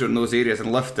composure in those areas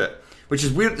and lift it, which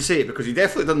is weird to say because he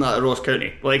definitely done that at Ross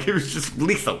County. He was just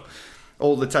lethal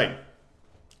all the time.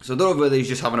 So I don't know whether he's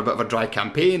just having a bit of a dry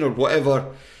campaign or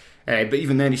whatever. But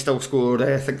even then, he still scored,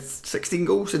 I think, 16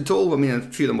 goals in total. I mean, a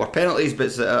few of them were penalties,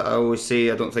 but I always say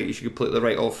I don't think you should completely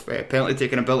write off penalty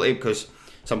taking ability, because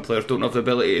some players don't have the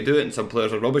ability to do it and some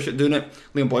players are rubbish at doing it.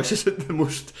 Liam Boyce isn't the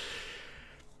most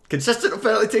consistent of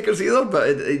penalty takers either,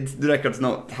 but the record's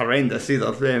not horrendous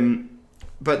either.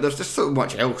 But there's just so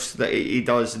much else that he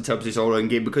does in terms of his all-round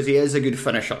game, because he is a good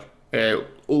finisher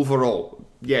overall.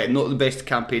 Yeah, not the best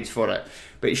campaigns for it,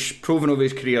 but he's proven over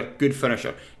his career, good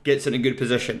finisher, gets into good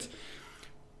positions,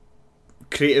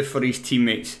 creative for his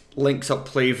teammates, links up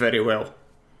play very well,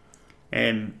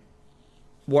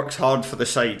 works hard for the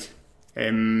side,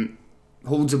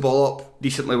 holds the ball up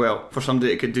decently well for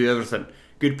somebody that could do everything,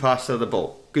 good passer of the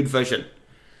ball, good vision,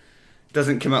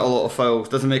 doesn't commit a lot of fouls,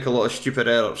 doesn't make a lot of stupid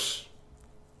errors.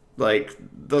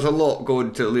 There's a lot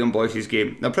going to Liam Boyce's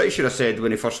game. And I'm pretty sure I said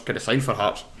when he first kind of signed for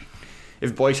Hearts,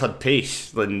 if Boyce had pace,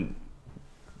 then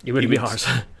he wouldn't be Hearts.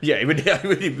 Yeah, he wouldn't have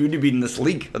been in this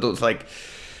league, I don't think.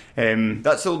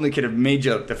 That's the only kind of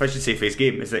major deficiency for his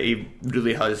game, is that he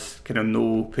really has kind of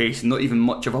no pace and not even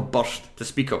much of a burst to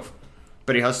speak of.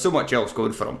 But he has so much else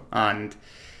going for him. And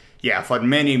yeah, I've had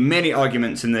many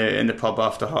arguments in the pub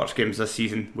after Hearts games this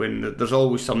season when there's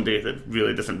always somebody that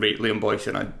really doesn't rate Liam Boyce,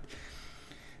 and I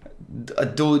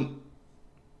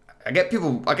get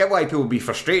why people be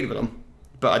frustrated with him,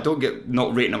 but I don't get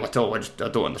not rating him at all. I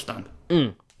don't understand.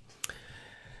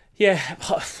 Yeah,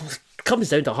 it comes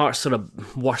down to Hearts' sort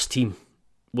of worst team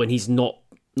when he's not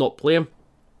playing.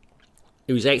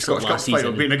 He was excellent last season.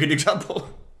 Final being a good example.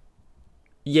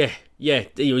 Yeah,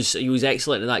 he was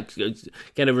excellent in that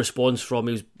kind of response from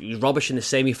he was rubbish in the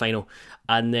semi-final,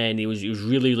 and then he was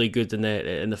really good in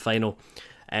the final.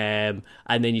 And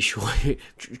then you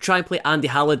try and play Andy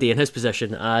Halliday in his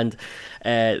position, and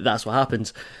that's what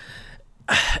happens.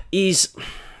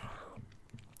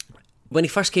 When he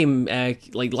first came,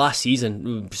 last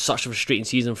season, such a frustrating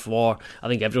season for I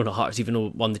think everyone at Hearts, even though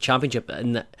he won the championship,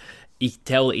 and you could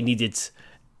tell that he needed.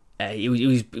 He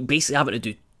was basically having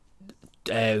to do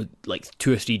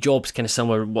 2 or 3 jobs, kind of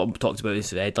similar to what we talked about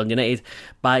with Dundee United.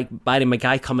 Barry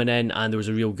Maguire coming in, and there was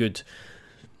a real good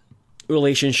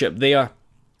relationship there.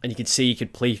 And you could see he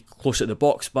could play close to the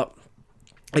box, but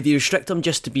if you restrict him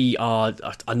just to be a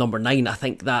number 9, I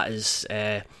think that is,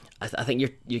 I think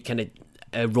you're kind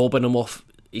of robbing him off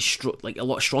a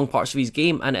lot of strong parts of his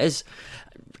game, and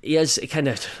he is kind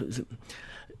of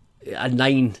a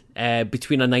 9,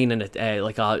 between a 9 and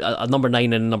a number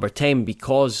 9 and a number 10,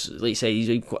 because, like you say,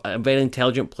 he's a very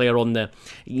intelligent player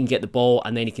he can get the ball,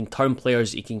 and then he can turn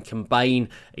players, he can combine,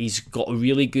 he's got a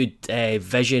really good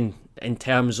vision in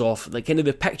terms of kind of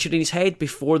the picture in his head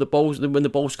before when the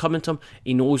ball's coming to him.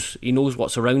 He knows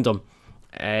what's around him,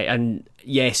 and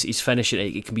yes, he's finishing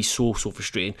it can be so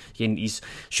frustrating. He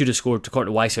should have scored,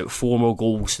 according to Weishaupt, 4 more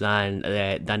goals than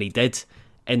he did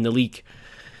in the league,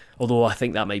 although I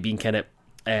think that might be kind of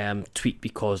tweaked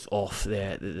because of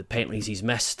the penalties he's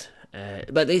missed.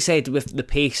 But they said with the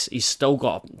pace, he's still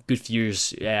got a few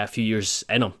years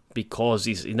in him, because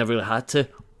he never really had to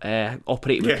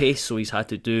operate with pace, so he's had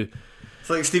to do. It's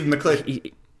like Stephen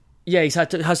McLean. He's had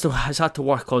to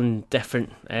work on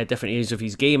different areas of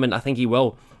his game, and I think he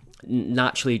will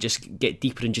naturally just get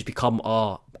deeper and just become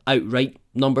a outright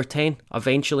number 10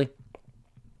 eventually.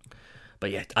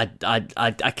 But yeah,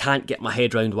 I can't get my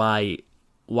head around why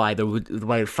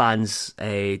fans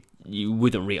you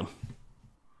wouldn't rate him.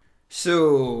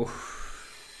 So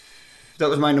that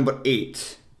was my number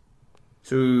 8.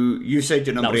 So you said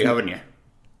your number 8, haven't you?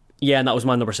 Yeah, and that was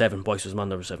my number 7. Boyce was my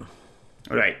number 7.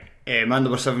 Right. My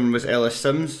number 7 was Ellis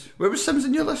Sims. Where was Sims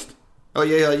in your list? Oh,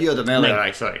 yeah, you had him earlier.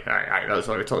 Right, sorry. Right, that's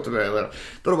what we talked about earlier.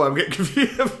 Don't know why I'm getting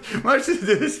confused. I'm actually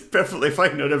doing this perfectly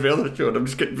fine on every other show, and I'm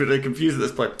just getting really confused at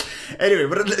this point. Anyway,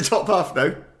 we're in the top half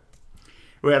now,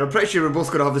 where I'm pretty sure we're both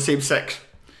going to have the same 6.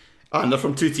 And they're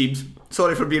from 2 teams.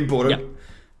 Sorry for being boring. Yep.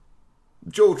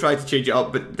 Joe tried to change it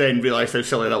up, but then realised how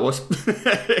silly that was.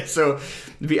 So,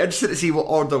 it'd be interesting to see what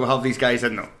order we'll have these guys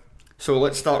in, though. So,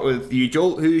 let's start with you,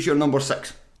 Joel. Who's your number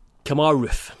 6? Kamar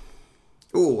Roof.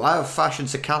 Oh, I have Fashion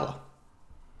Sakala.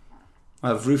 I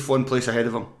have Roof 1 place ahead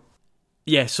of him.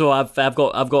 Yeah, so I've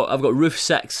got Roof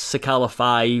 6, Sakala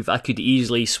 5. I could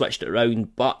easily switched it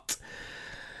around, but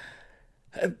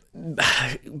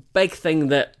big thing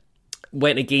that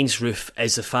went against Roof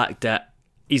is the fact that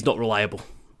he's not reliable.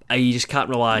 You just can't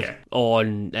rely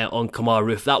on Kamar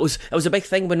Roof. It was a big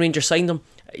thing when Rangers signed him.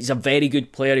 He's a very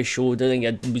good player. He showed. I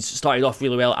think he started off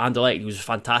really well at Anderlecht. He was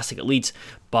fantastic at Leeds,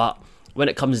 but when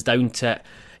it comes down to it,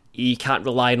 you can't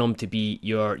rely on him to be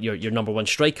your number 1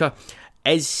 striker.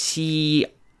 Is he?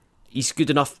 He's good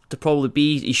enough to probably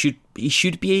be. He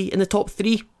should be in the top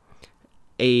 3.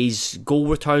 His goal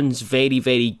returns very,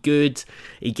 very good.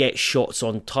 He gets shots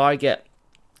on target.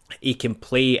 He can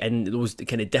play in those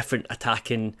kind of different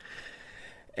attacking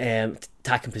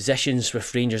positions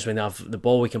with Rangers when they have the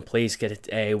ball. He can play as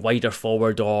a wider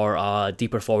forward or a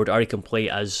deeper forward, or he can play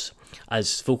as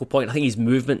focal point. I think his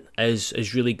movement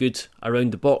is really good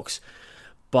around the box,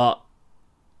 but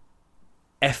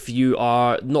if you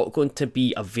are not going to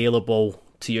be available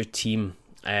to your team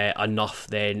enough,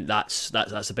 then that's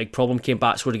a big problem. Came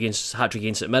back, scored hat-trick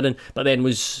against St Mirren, but then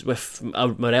was with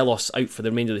Morelos out for the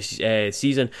remainder of the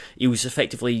season. He was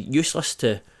effectively useless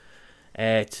to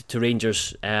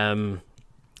Rangers.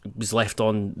 Was left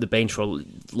on the bench for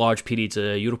large periods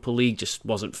of Europa League, just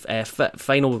wasn't fit.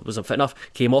 Wasn't fit enough.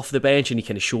 Came off the bench and he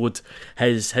kind of showed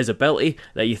his ability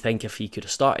that you think if he could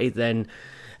have started, then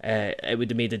it would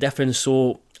have made a difference.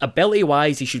 So ability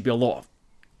wise, he should be a lot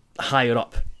higher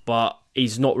up, but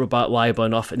he's not reliable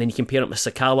enough. And then you compare him with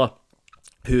Sakala,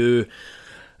 who,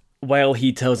 while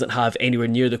he doesn't have anywhere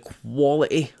near the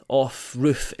quality of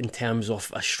Roof in terms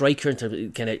of a striker, in terms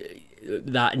of kind of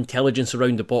that intelligence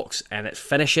around the box and its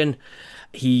finishing,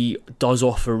 he does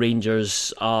offer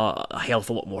Rangers a hell of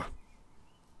a lot more.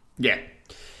 Yeah.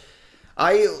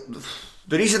 The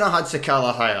reason I had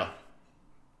Sakala higher,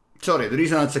 the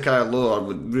reason I had Sakala lower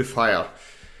with Roof higher,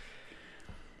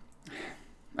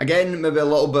 again, maybe a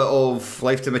little bit of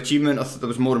lifetime achievement. I thought I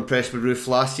was more impressed with Roof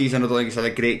last season. I don't think he's had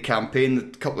a great campaign. A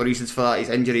couple of reasons for that.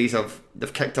 His injuries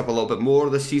they've kicked up a little bit more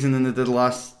this season than they did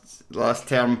last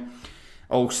term.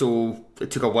 Also,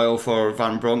 it took a while for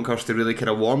Van Bronckhorst to really kind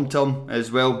of warm to him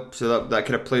as well, so that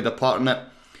kind of played a part in it.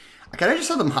 I kind of just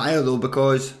had him higher though,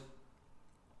 because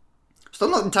I'm still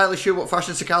not entirely sure what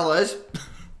Fashion Sakala is.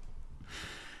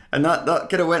 And that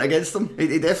kind of went against him.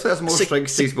 He definitely has more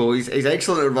strength to his ball. He's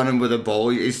excellent at running with the ball.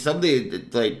 He's somebody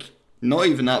like not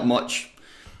even that much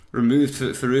removed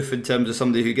for Roof in terms of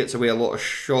somebody who gets away a lot of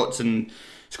shots and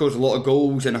scores a lot of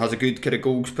goals and has a good kind of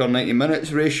goals per 90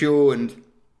 minutes ratio. And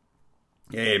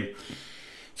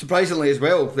surprisingly as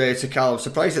well, Sakala, I was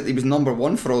surprised that he was number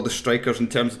 1 for all the strikers in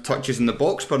terms of touches in the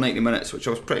box per 90 minutes, which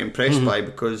I was pretty impressed by,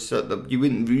 because you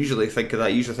wouldn't usually think of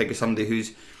that. You usually think of somebody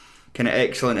who's kind of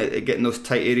excellent at getting those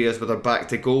tight areas with their back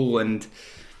to goal, and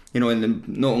and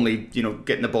not only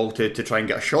getting the ball to try and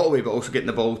get a shot away, but also getting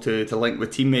the ball to link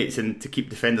with teammates and to keep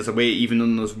defenders away, even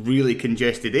in those really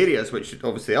congested areas, which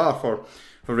obviously are for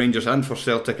Rangers and for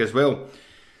Celtic as well.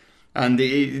 And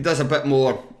he does a bit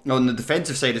more on the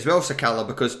defensive side as well, Sakala,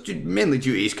 because mainly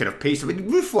due to his kind of pace. I mean,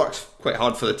 Roof works quite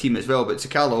hard for the team as well, but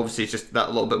Sakala obviously is just that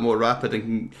little bit more rapid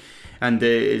and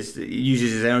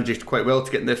uses his energy quite well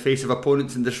to get in the face of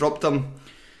opponents and disrupt them.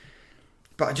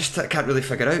 But I can't really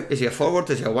figure out, is he a forward,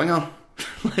 is he a winger?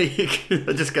 Does he fit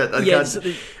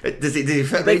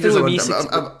Rangers?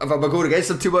 Have I going against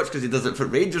him too much because he doesn't fit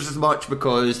Rangers as much,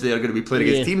 because they are going to be playing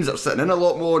against teams that are sitting in a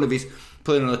lot more, and if he's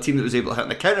playing on a team that was able to hit in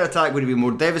the counter-attack, would he be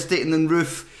more devastating than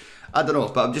Roof? I don't know,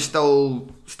 but I'm just still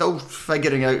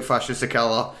figuring out Fashion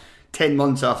Sakala 10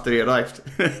 months after he arrived.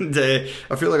 And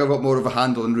I feel like I've got more of a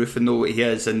handle on Roof and know what he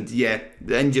is. And yeah,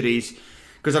 the injuries,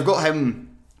 because I've got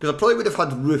him, because I probably would have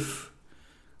had Roof,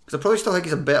 because I probably still think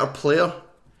he's a better player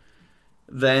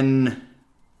than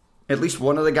at least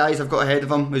one of the guys I've got ahead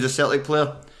of him who's a Celtic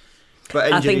player.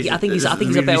 But injuries, I think he's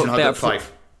a better player.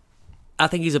 I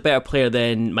think he's a better player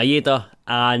than Maeda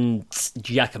and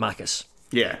Giacomakis.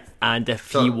 Yeah. And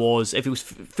if he was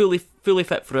fully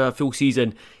fit for a full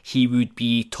season, he would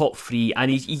be top 3,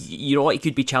 and he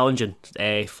could be challenging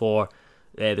for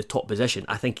the top position.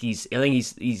 I think he's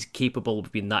capable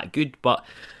of being that good, but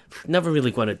never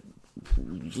really going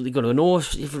to know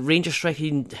if Rangers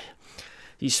striking.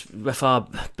 He's with a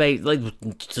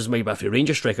doesn't matter if you're a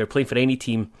Rangers striker playing for any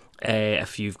team.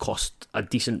 If you've cost a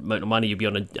decent amount of money, you'll be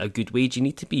on a good wage. You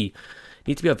need to be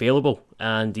available,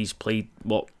 and he's played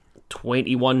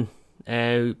 21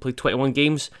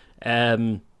 games.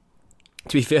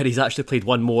 To be fair, he's actually played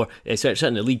one more, certainly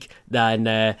in the league, than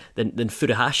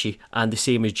Furuhashi, and the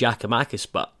same as Giakoumakis.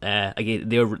 But again,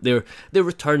 their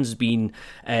returns has been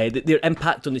their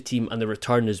impact on the team, and the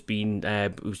return has been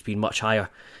much higher.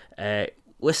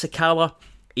 With Sakala,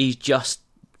 he's just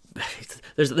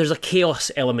there's a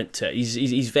chaos element to it.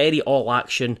 He's very all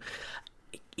action.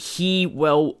 I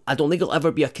don't think he'll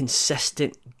ever be a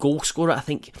consistent goal scorer. I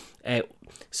think,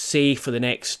 say for the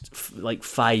next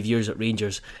 5 years at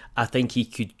Rangers, I think he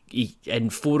could in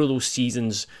 4 of those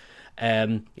seasons,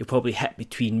 he'll probably hit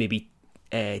between maybe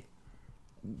 8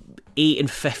 and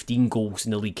 15 goals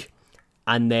in the league.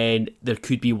 And then there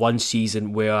could be one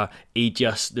season where there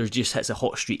just hits a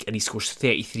hot streak and he scores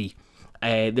 33.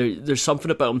 There's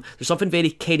something about him. There's something very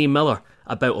Kenny Miller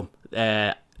about him.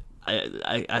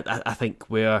 I think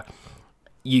where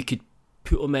you could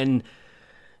put him in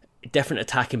different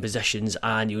attacking positions,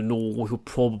 and he'll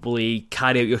probably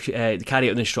carry out the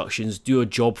instructions, do a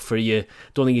job for you.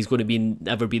 Don't think he's going to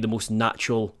ever be the most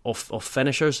natural of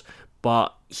finishers,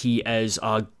 but he is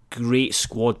a great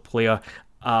squad player,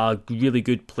 a really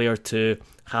good player to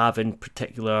have in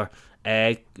particular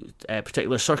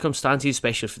circumstances,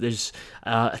 especially if there's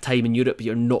a time in Europe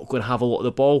you're not going to have a lot of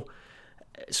the ball.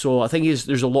 So I think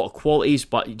there's a lot of qualities,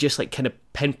 but just kind of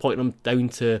pinpointing him down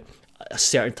to a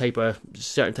certain type of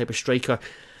striker,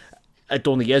 I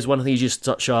don't think he is one. I think he's just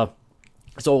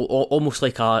it's almost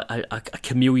like a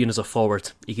chameleon as a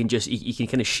forward. You can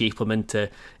kind of shape him into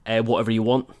whatever you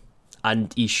want,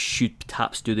 and he should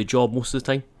perhaps do the job most of the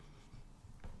time.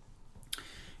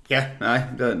 Yeah, I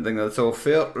don't think that's all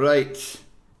fair. Right,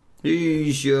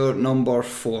 who's your number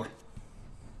 4?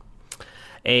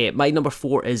 My number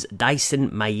 4 is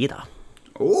Dyson Maeda.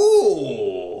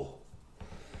 Oh,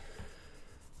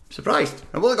 surprised.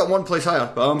 I've only got one place higher,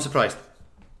 but I'm surprised.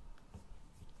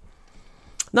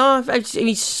 No,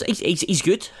 he's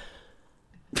good.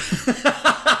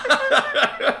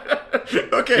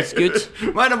 Okay, it's good.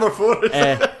 My number 4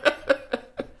 is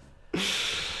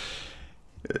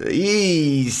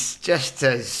he's just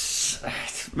as...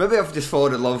 Maybe I've just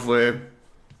fallen in love with...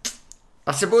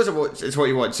 I suppose it's what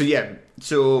you want. So yeah,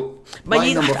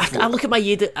 my number 4. I look at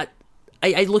Maeda.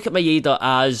 I look at Maeda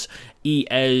as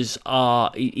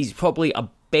he's probably a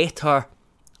better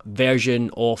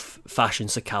version of Fashion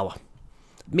Sakala.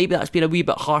 Maybe that's been a wee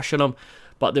bit harsh on him,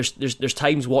 but there's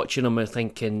times watching him and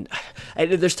thinking,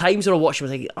 there's times where I watch him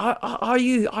and thinking, are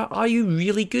you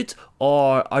really good,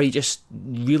 or are you just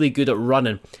really good at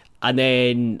running? And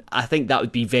then I think that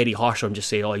would be very harsh on him, just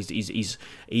say, oh, he's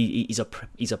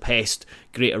a pest,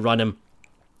 great at running.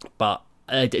 But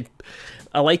I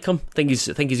like him. I think he's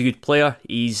a good player.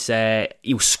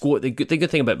 He'll score. The good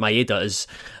thing about Maeda is,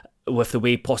 with the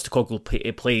way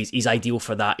Postecoglou plays, he's ideal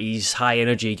for that. He's high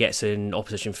energy, he gets in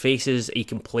opposition faces. He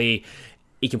can play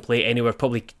anywhere.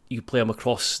 Probably you can play him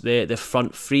across the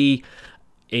front three.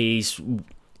 He's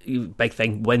big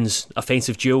thing, wins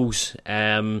offensive duels,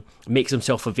 makes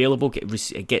himself available,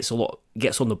 gets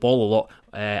on the ball a lot,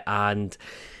 and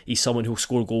he's someone who'll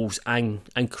score goals and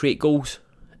create goals.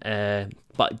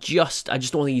 But I just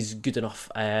don't think he's good enough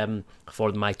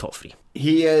for my top 3.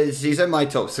 He's in my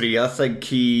top 3. I think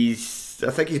he's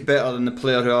better than the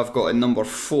player who I've got in number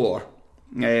 4,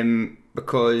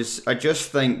 because I just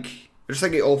think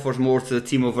he offers more to the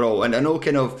team overall. And I know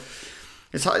kind of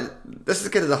this is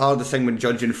kind of the hardest thing when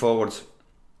judging forwards.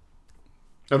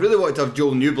 I really wanted to have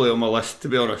Joel Newbley on my list, to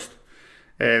be honest,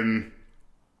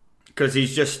 because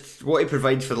he's just, what he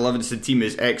provides for the Livingston team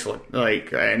is excellent.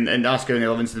 And ask any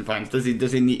Livingston fans, does he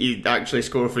need to actually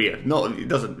score for you? No, he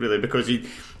doesn't really, because he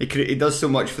does so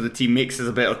much for the team, makes us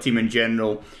a better team in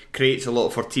general, creates a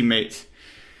lot for teammates.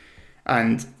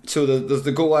 And so there's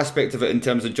the goal aspect of it in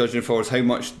terms of judging forwards. How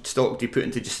much stock do you put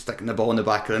into just sticking the ball in the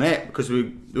back of the net? Because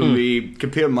when we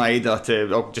compare Maeda to,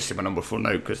 I'll just say my number 4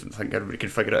 now because I think everybody can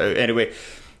figure it out anyway,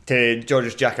 to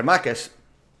Georgios Giakoumakis.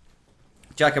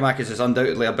 Giakoumakis is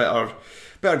undoubtedly a better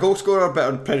goal scorer,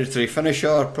 better predatory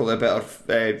finisher, probably a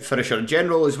better finisher in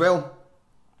general as well.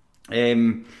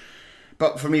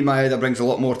 But for me, Maeda brings a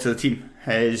lot more to the team.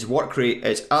 His work rate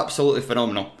is absolutely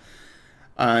phenomenal,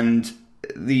 and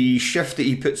the shift that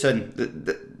he puts in.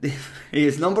 He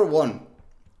is number one.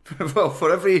 Well,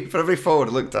 for every forward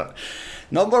I looked at,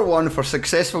 number one for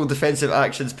successful defensive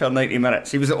actions per 90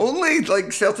 minutes. He was the only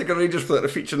Celtic and Rangers player to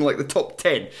feature in the top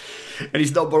 10, and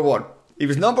he's number one. He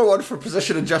was number one for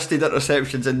position adjusted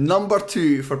interceptions and number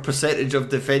two for percentage of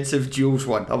defensive duels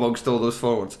won amongst all those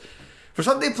forwards. For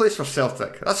somebody who plays for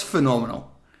Celtic, that's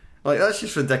phenomenal. That's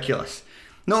just ridiculous.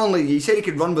 Not only, he said he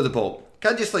could run with the ball.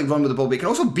 Can't just run with the ball, but he can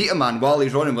also beat a man while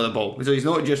he's running with the ball. So he's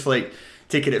not just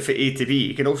taking it from A to B.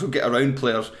 He can also get around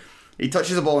players. He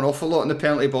touches the ball an awful lot in the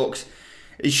penalty box.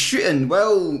 His shooting,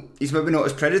 well, he's maybe not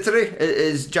as predatory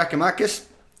as Giakoumakis.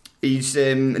 He's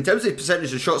in terms of the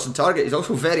percentage of shots on target, he's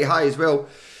also very high as well.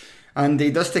 And he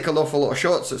does take an awful lot of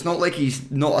shots. It's not like he's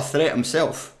not a threat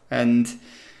himself. And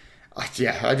I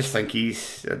just think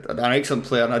he's an excellent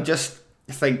player. And I just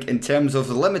think in terms of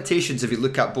the limitations, if you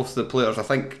look at both of the players, I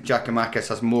think Giakoumakis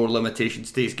has more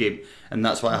limitations to his game, and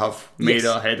that's why I have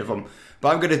Maeda ahead of him.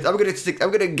 But I'm gonna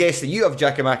guess that you have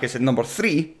Giakoumakis at number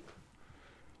 3.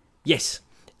 Yes.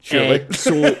 Surely.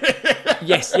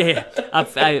 Yes, yeah.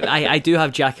 I do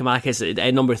have Giakoumakis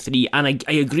at number 3, and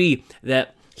I agree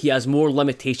that he has more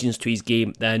limitations to his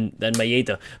game than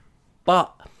Maeda.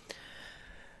 But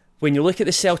when you look at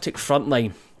the Celtic front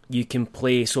line, you can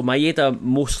play. So Maeda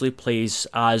mostly plays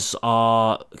as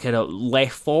a kind of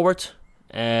left forward,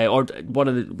 or one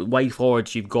of the wide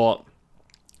forwards. You've got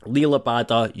Leila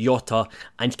Bada, Jota,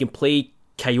 and you can play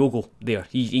Kyogo there.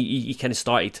 He kind of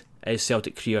started his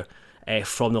Celtic career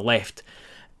from the left.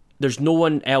 There's no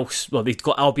one else. Well, they've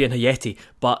got Albion Hayeti,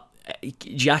 but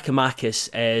Giakoumakis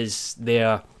is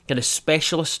their kind of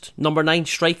specialist number 9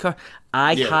 striker.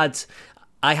 I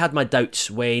had my doubts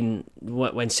when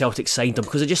Celtic signed him,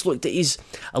 because I just looked at his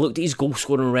goal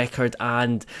scoring record,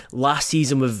 and last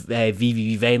season with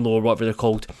VV Venlo, or whatever they're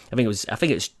called, I think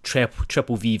it was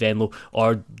triple V Venlo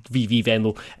or VV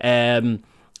Venlo.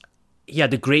 He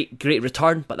had a great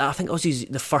return, but I think that was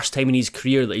the first time in his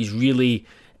career that he's really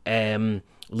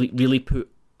put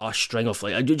a string of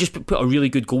just put a really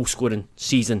good goal scoring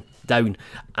season down,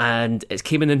 and it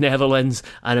came in the Netherlands,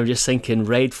 and I'm just thinking,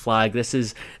 red flag. This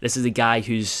is a guy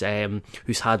who's had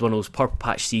one of those purple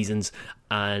patch seasons,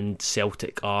 and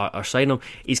Celtic are signing him.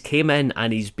 He's came in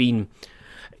and he's been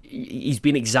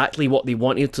exactly what they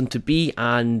wanted him to be,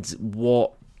 and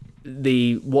what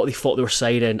they thought they were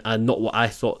signing, and not what I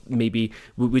thought maybe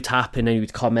would happen, and he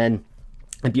would come in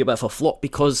and be a bit of a flop,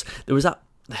 because there was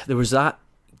that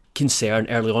concern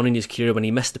early on in his career when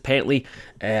he missed the penalty.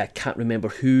 I can't remember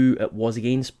who it was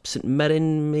against, St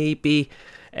Mirren maybe.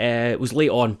 It was late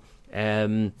on,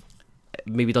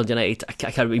 maybe Dundee United. I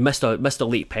can't remember. He missed a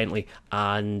late penalty,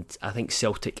 and I think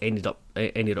Celtic ended up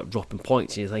dropping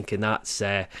points. And you're thinking that's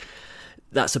a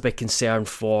big concern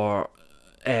for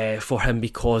him,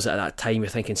 because at that time you're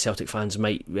thinking Celtic fans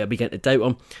might begin to doubt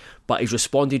him. But he's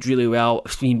responded really well.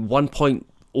 I mean,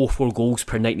 1.04 goals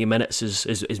per 90 minutes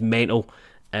is mental.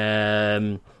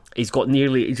 He's got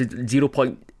he's a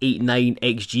 0.89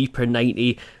 XG per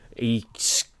 90. He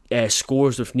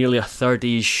scores with nearly a third of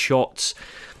his shots,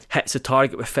 hits the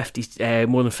target with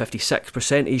more than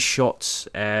 56% of his shots.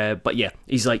 But yeah,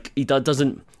 he's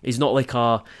not like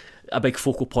a big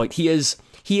focal point. He's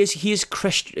a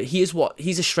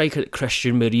striker that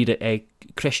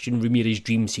Christian Ramirez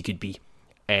dreams he could be.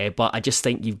 But I just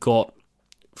think you've got,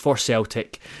 for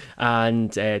Celtic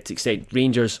and to extent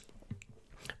Rangers,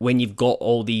 when you've got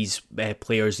all these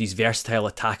players, these versatile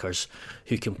attackers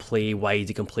who can play wide,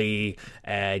 who can play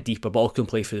deeper, but also can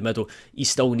play through the middle, you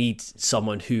still need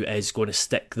someone who is going to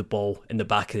stick the ball in the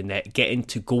back of the net, get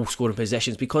into goal scoring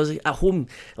positions, because at home,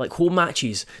 home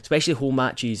matches, especially home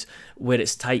matches where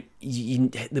it's tight,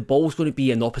 the ball's going to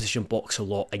be in the opposition box a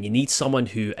lot, and you need someone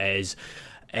who is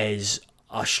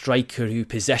a striker who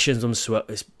positions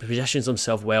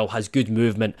himself well, has good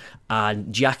movement,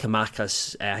 and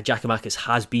Giakoumakis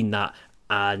has been that,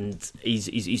 and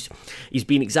he's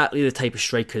been exactly the type of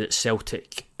striker that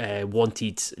Celtic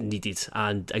wanted, needed,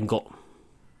 and got.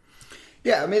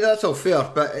 Yeah, I mean, that's all fair,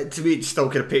 but to me it still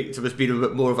could have picked him as being a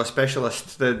bit more of a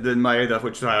specialist than Maeda,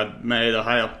 which I had Maeda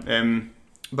higher.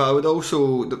 But I would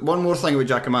also, one more thing with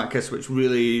Giakoumakis, which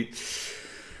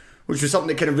was something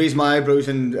that kind of raised my eyebrows,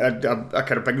 and a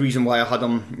kind of big reason why I had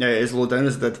him as low down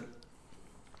as I did.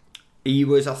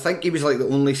 I think he was like the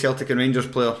only Celtic and Rangers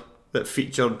player that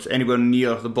featured anywhere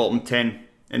near the bottom 10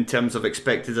 in terms of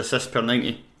expected assists per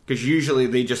 90, because usually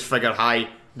they just figure high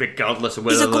regardless of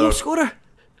whether he's a goal scorer.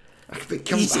 When he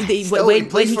gets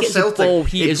the ball,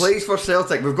 he plays for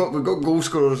Celtic. We've got goal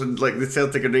scorers in like the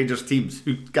Celtic and Rangers teams,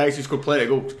 guys who score plenty of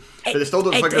goals, but they still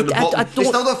don't figure at the bottom. They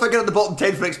still don't figure at the bottom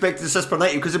 10 for expected assists per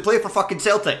 90 because they play for fucking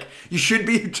Celtic. You should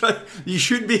be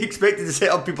expected to set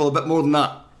up people a bit more than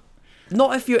that.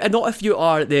 Not if you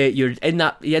are you're in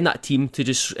that team to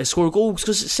just score goals,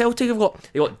 because Celtic they've got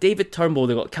David Turnbull,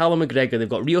 they've got Callum McGregor, they've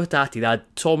got Rio Hatate, they had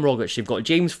Tom Rogic, they've got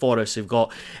James Forrest, they've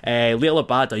got Leila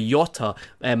Bada, Jota,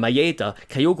 Maeda,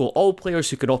 Kyogo, all players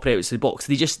who can operate outside the box.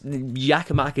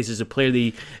 Giakoumakis is a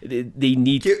player they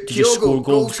need to just score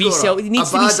goals. He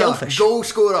needs to be selfish. Goal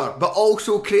scorer, but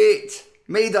also create.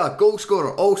 Maeda, goal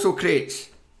scorer, also creates.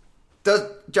 Does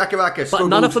Giakoumakis? But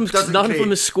none of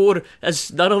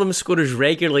them score as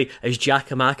regularly as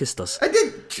Giakoumakis does. I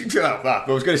did. I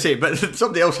was going to say, but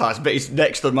somebody else has. But he's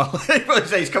next on my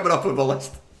list. He's coming up on my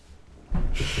list.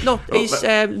 No,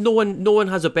 no one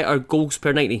has a better goals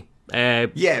per 90.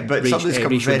 Yeah, but somebody's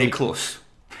come very close.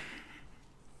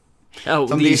 Oh,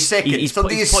 somebody's second.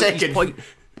 Somebody's second.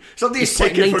 Somebody's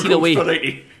second for goals per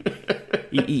 90.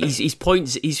 He's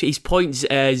points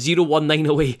 0.19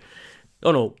 away.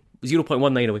 Oh no.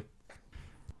 0.19 away.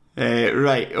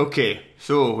 Right, okay.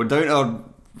 So we're down to our...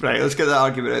 Right, let's get that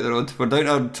argument out of the road. We're down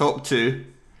to our top two.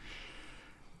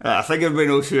 I think everybody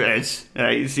knows who it is.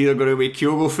 It's either going to be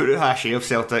Kyogo Furuhashi of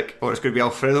Celtic or it's going to be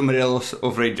Alfredo Morelos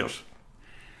of Rangers.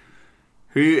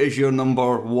 Who is your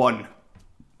number one?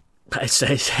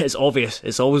 It's obvious.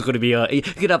 It's always going to be you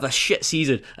could have a shit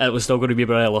season and it was still going to be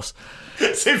Morelos.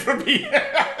 Same for me.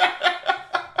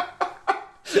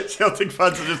 Celtic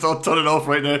fans are just all turning off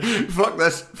right now. Fuck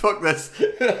this.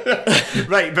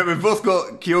 Right, but we've both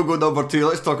got Kyogo number two.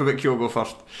 Let's talk about Kyogo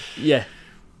first. Yeah.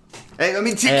 I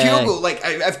mean, Kyogo,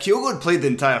 if Kyogo had played the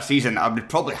entire season, I would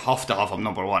probably have to have him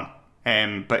number one.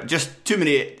 But just too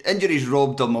many injuries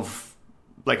robbed him of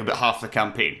about half the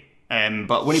campaign.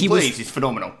 But when he plays, he's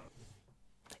phenomenal.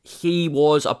 He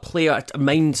was a player,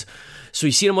 mind. So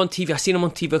you've seen him on TV. I've seen him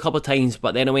on TV a couple of times,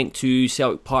 but then I went to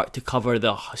Celtic Park to cover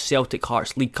the Celtic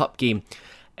Hearts League Cup game.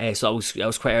 So I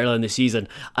was quite early in the season,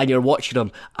 and you're watching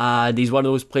him, and he's one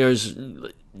of those players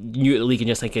new to the league, and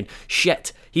you're thinking,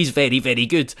 shit, he's very, very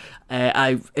good.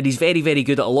 And he's very, very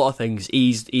good at a lot of things.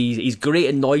 He's great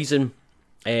at noising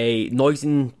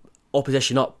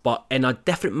opposition up, but in a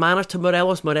different manner to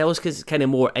Morelos. Morelos is kind of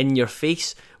more in your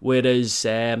face, whereas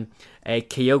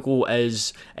Kyogo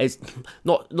is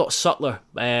not subtler.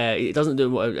 It doesn't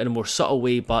do it in a more subtle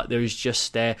way, but there's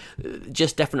just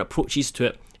different approaches to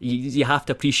it. You have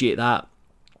to appreciate that.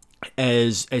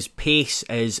 His pace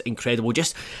is incredible.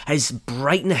 Just his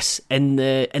brightness in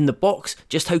the box.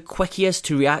 Just how quick he is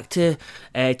to react to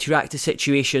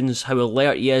situations. How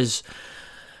alert he is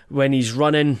when he's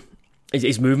running.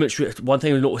 His movements. One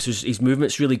thing I noticed is his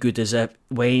movements really good. Is that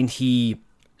when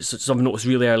something I noticed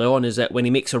really early on is that when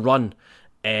he makes a run,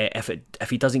 if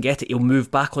he doesn't get it, he'll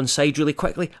move back on side really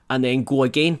quickly and then go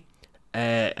again.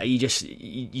 You just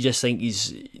think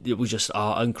it was just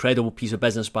an incredible piece of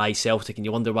business by Celtic, and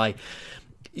you wonder why.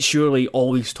 Surely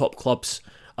all these top clubs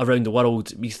around the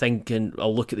world be thinking,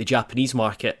 I'll look at the Japanese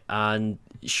market, and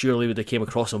surely they came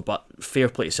across him. But fair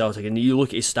play to Celtic, and you look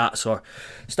at his stats are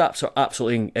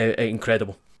absolutely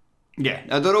incredible. Yeah,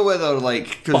 I don't know whether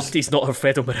but he's not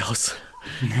Alfredo Morelos.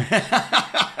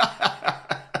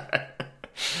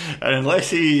 And unless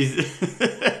he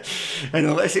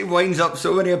winds up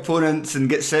so many opponents and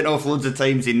gets sent off loads of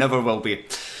times, he never will be.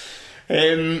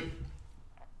 Yeah,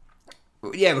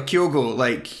 with Kyogo,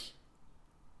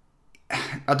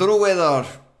 I don't know whether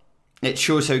it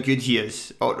shows how good he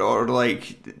is, or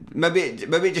maybe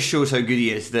it just shows how good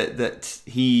he is that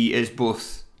he is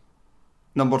both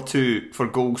number two for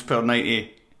goals per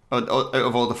 90 out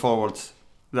of all the forwards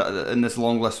that in this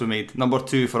long list we made. Number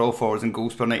two for all forwards in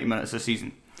goals per 90 minutes this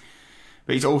season.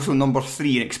 But he's also number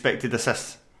three in expected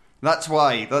assists. That's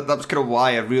why, that was kind of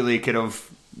why I really kind of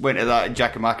went to that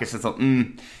Giakoumakis and thought,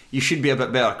 you should be a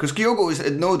bit better. Because Kyogo is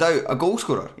no doubt a goal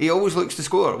scorer. He always looks to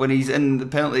score when he's in the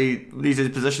penalty, when he's in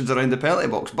positions around the penalty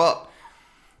box. But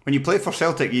when you play for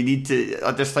Celtic, you need to,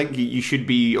 I just think you should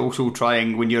be also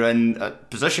trying, when you're in a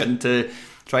position, to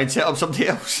try and set up somebody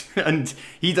else. And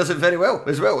he does it very well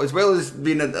as well as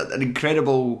being an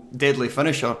incredible, deadly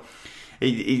finisher.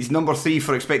 He's number three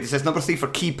for expected assists, number three for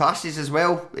key passes as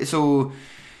well. So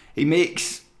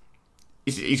he's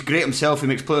great himself. He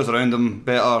makes players around him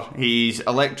better. He's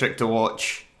electric to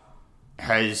watch.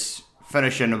 His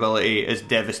finishing ability is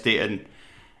devastating.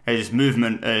 His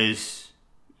movement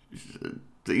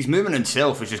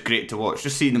himself is just great to watch.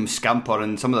 Just seeing him scamper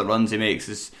and some of the runs he makes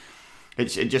it's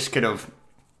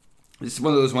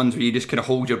one of those ones where you just kind of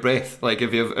hold your breath. Like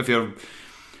if you're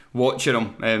watching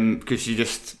him because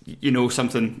you know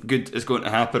something good is going to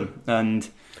happen. And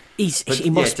he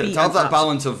must be to have that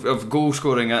balance of goal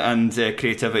scoring and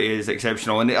creativity is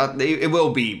exceptional, and it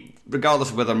will be, regardless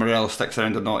of whether Morelos sticks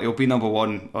around or not. He'll be number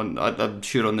one I'm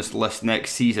sure on this list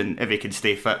next season if he can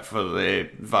stay fit for the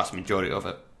vast majority of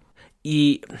it.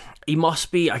 He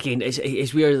must be. Again,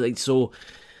 it's weird. Like, so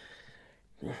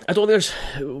I don't think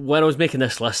when I was making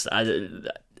this list,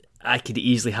 I could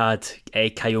easily had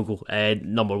Kyogo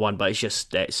number one, but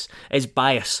it's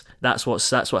bias. That's what's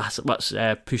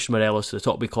pushed Morelos to the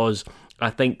top, because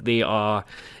I think they are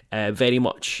very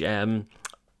much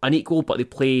unequal, but they've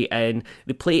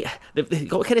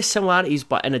got kind of similarities,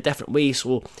 but in a different way.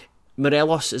 So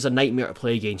Morelos is a nightmare to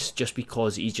play against, just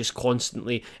because he's just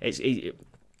constantly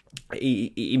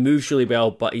he moves really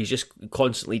well, but he's just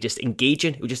constantly just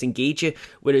engaging. He'll just engage you.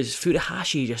 Whereas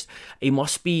Furuhashi, he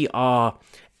must be a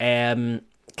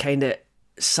kind of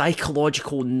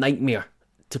psychological nightmare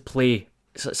to play.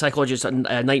 Psychological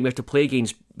nightmare to play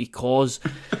against, because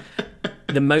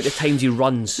the amount of times he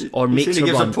runs or makes a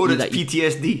run, opponents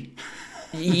PTSD.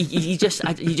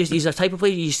 He's a type of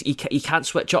player he can't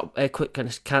switch up quick,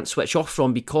 can't switch off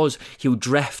from, because he'll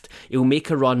drift. He'll make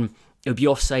a run. He'll be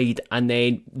offside, and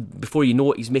then before you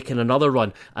know it, he's making another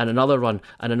run and another run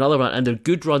and another run, and they're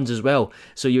good runs as well.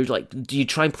 So you're like, do you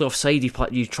try and play offside?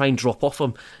 You try and drop off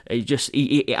him.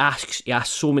 He asks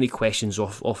so many questions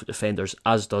off defenders,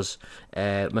 as does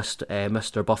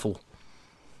Mr. Buffalo.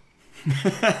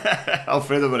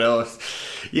 Alfredo Morelos.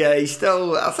 Yeah, he's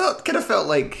still. I felt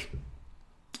like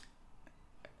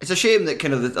it's a shame that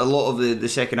kind of a lot of the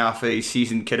second half of his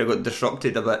season kind of got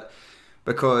disrupted a bit,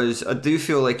 because I do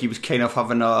feel like he was kind of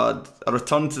having a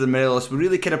return to the Morelos we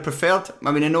really kind of preferred.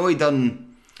 I mean, I know he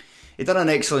done an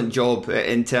excellent job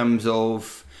in terms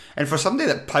of, and for somebody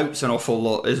that pouts an awful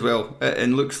lot as well,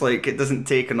 and looks like it doesn't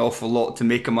take an awful lot to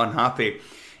make him unhappy.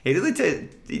 He really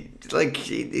did. He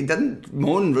didn't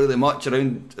moan really much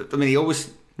around. I mean, he always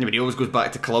goes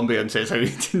back to Colombia and says how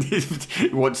he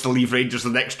wants to leave Rangers the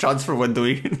next transfer window.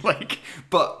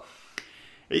 But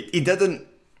he didn't.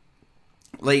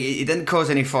 He didn't cause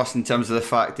any fuss in terms of the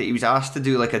fact that he was asked to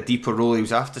do like a deeper role. He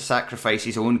was asked to sacrifice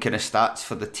his own kind of stats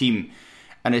for the team.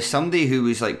 And as somebody who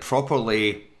was like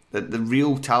properly the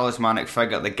real talismanic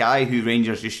figure, the guy who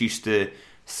Rangers just used to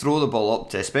throw the ball up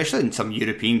to, especially in some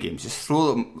European games, just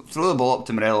throw the ball up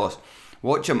to Morelos,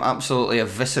 watch him absolutely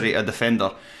eviscerate a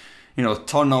defender.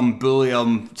 Turn him, bully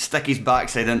him, stick his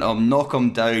backside into him, knock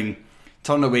him down,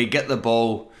 turn away, get the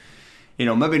ball.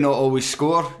 Maybe not always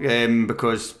score,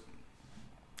 because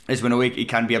as when away he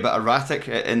can be a bit erratic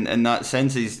in that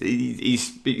sense. He's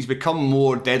become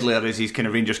more deadlier as his kind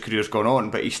of Rangers career's gone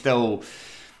on, but he's still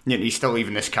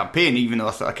even this campaign, even though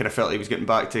I kind of felt he was getting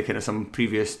back to kind of some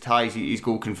previous highs, his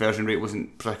goal conversion rate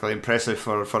wasn't particularly impressive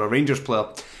for a Rangers player.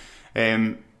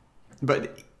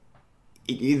 But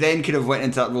he then kind of went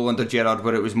into that role under Gerrard,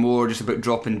 where it was more just about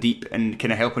dropping deep and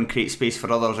kind of helping create space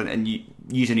for others, and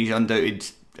using his undoubted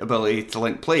ability to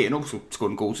link play and also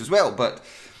scoring goals as well, but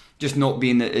just not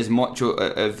being as much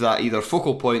of that either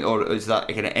focal point or as that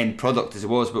kind of end product as it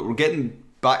was. But we're getting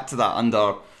back to that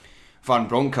under Van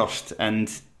Bronckhorst,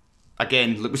 and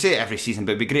again, look, we say it every season,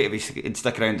 but it'd be great if he'd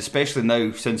stick around, especially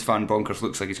now since Van Bronckhorst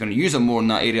looks like he's going to use him more in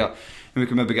that area, and we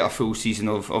can maybe get a full season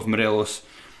of Morelos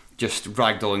just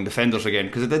ragdolling defenders again,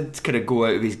 because it did kind of go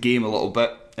out of his game a little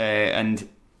bit, and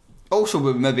also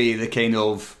with maybe the kind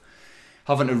of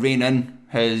having to rein in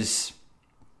his,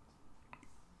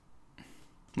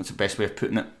 what's the best way of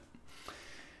putting it,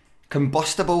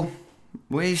 combustible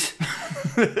ways.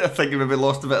 I think he maybe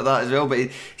lost a bit of that as well, but he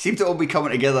seemed to all be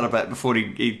coming together a bit before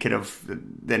he kind of,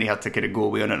 then he had to kind of go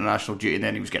away on international duty, and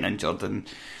then he was getting injured, and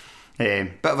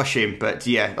bit of a shame. But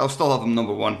yeah, I'll still have him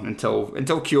number one until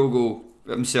Kyogo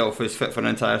himself is fit for an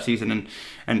entire season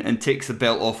and takes the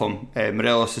belt off him.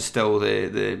 Morelos is still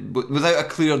the without a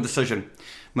clear decision,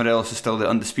 Morelos is still the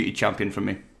undisputed champion for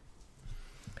me.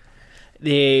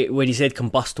 When he said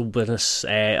combustibleness,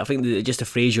 I think just a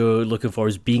phrase you're looking for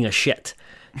is being a shit,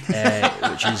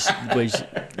 which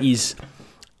he's.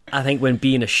 I think when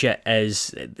being a shit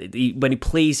is when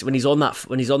he's on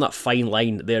that fine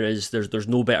line, there's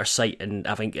no better sight, and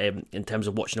I think in terms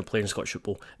of watching a player in Scottish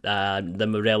football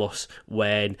than Morelos,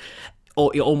 when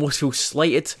he almost feels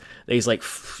slighted. He's like,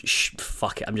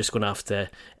 fuck it, I'm just going to have to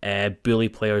bully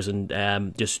players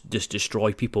and just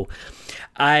destroy people.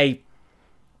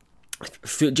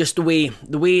 Just the way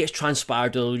it's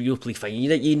transpired, you'll play fine.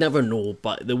 You never know,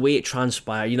 but the way it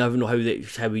transpired, you never know how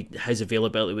his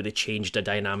availability would have changed the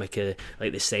dynamic of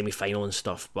like the semi-final and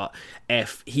stuff. But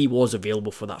if he was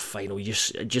available for that final,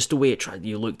 just the way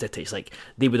you looked at it, it's like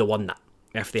they would have won that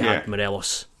if they had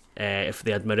Morelos. if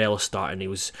they had Morelos starting, he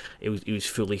was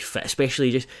fully fit.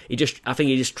 Especially he's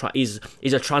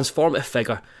a transformative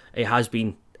figure. He has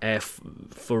been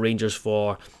for Rangers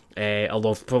for a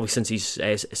lot, probably since he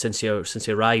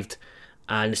arrived,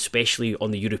 and especially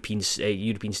on the European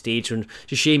stage. And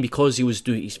it's a shame because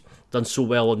he's done so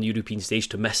well on the European stage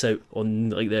to miss out on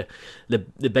like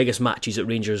the biggest matches that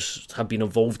Rangers have been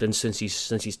involved in since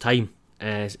his time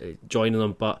joining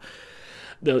them. But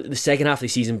the second half of the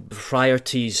season, prior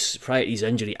to his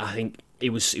injury, I think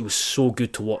it was so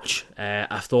good to watch.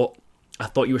 I thought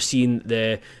you were seeing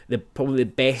the probably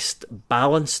the best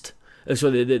balanced,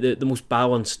 the most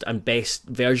balanced and best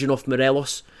version of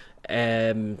Morelos,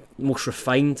 most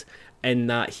refined in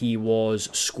that he was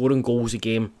scoring goals a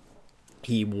game.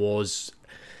 He was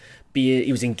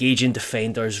engaging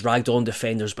defenders, ragged on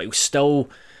defenders, but he was still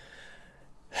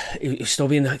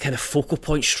being that kind of focal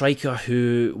point striker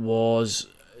who was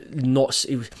not.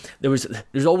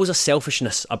 There's always a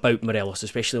selfishness about Morelos,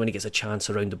 especially when he gets a chance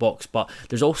around the box. But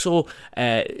there's also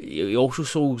he also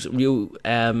shows real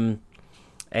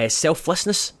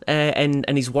selflessness in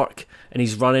his work, and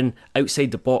he's running outside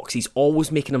the box. He's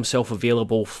always making himself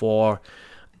available for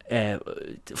a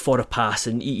pass,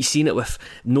 and you've seen it with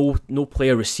no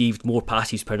player received more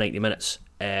passes per 90 minutes,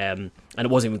 and it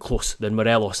wasn't even close than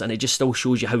Morelos, and it just still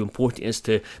shows you how important it is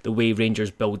to the way Rangers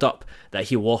build up that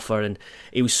he'll offer. And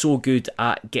he was so good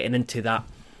at getting into that,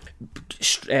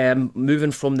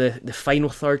 moving from the final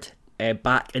third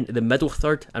back into the middle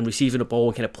third and receiving the ball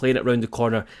and kind of playing it around the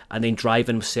corner and then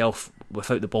driving himself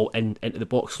without the ball into the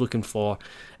box, looking for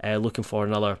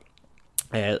another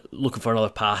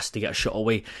pass to get a shot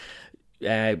away.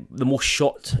 The most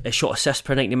shot assists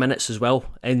per 90 minutes as well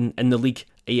in the league.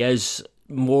 He is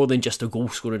more than just a goal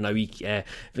scorer now. I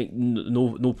think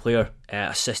no player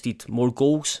assisted more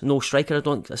goals. No striker, I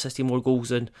don't, assisted more goals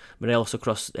than Morelos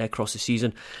across the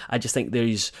season. I just think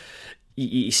he's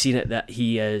seen it that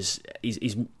I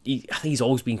think he's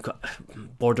always been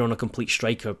border on a complete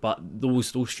striker. But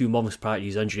those few months prior to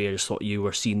his injury, I just thought you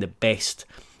were seeing the best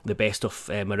of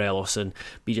Morelos, and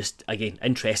be just again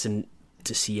interesting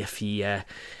to see if he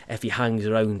hangs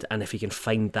around and if he can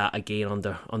find that again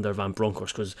under Van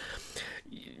Bronckhorst, because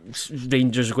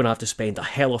Rangers are going to have to spend a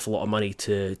hell of a lot of money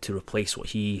to replace what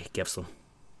he gives them.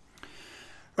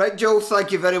 Right, Joel,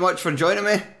 thank you very much for joining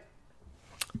me.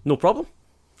 No problem.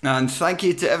 And thank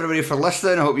you to everybody for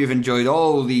listening. I hope you've enjoyed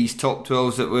all these top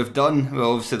 12s that we've done.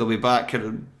 Well, obviously they'll be back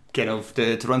kind of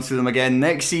to run through them again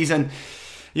next season.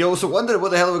 You also wonder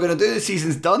what the hell we're going to do. The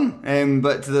season's done,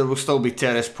 but there will still be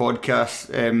Terrace podcasts.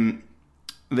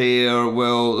 There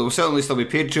will certainly still be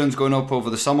Patreons going up over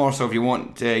the summer. So if you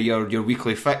want your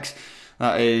weekly fix,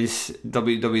 that is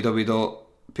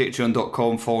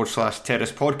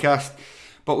www.patreon.com/Terrace podcast.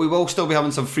 But we will still be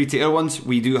having some free to air ones.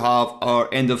 We do have our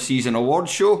end of season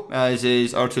awards show, as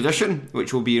is our tradition,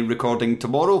 which will be recording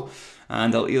tomorrow,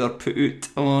 and I'll either put it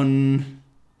on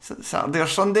Saturday or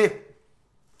Sunday.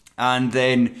 And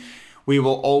then we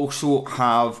will also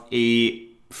have a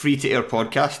free-to-air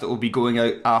podcast that will be going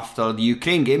out after the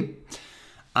Ukraine game,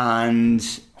 and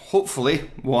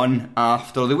hopefully one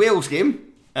after the Wales game.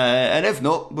 And if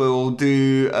not, we'll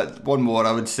do one more,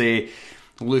 I would say,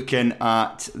 looking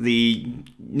at the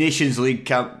Nations League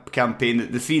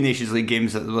campaign, the 3 Nations League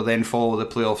games that will then follow the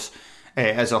playoffs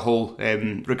as a whole,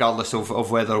 regardless of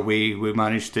whether we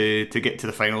manage to get to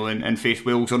the final and face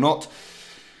Wales or not.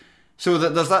 So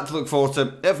there's that to look forward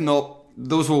to. If not,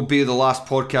 those will be the last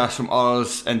podcast from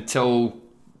us until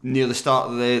near the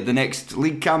start of the next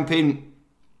league campaign.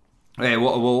 What I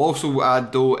will also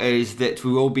add, though, is that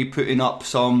we will be putting up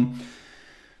some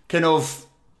kind of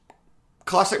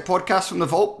classic podcasts from the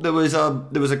vault. There was a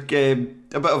bit of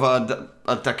a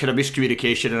kind of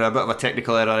miscommunication and a bit of a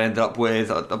technical error. I ended up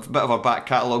with a bit of our back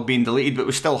catalogue being deleted, but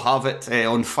we still have it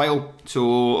on file.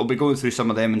 So I'll be going through some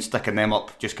of them and sticking them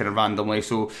up just kind of randomly.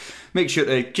 So make sure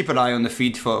to keep an eye on the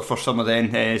feed for some of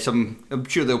them. I'm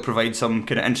sure they'll provide some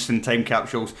kind of interesting time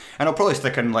capsules, and I'll probably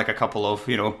stick in like a couple of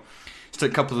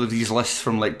these lists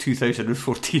from like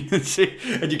 2014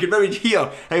 and you can maybe hear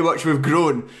how much we've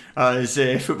grown as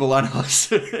football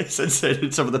analysts since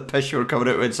some of the pish we're coming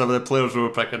out with, some of the players we were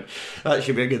picking. That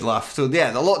should be a good laugh. So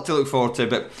yeah, a lot to look forward to,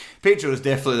 but Patreon is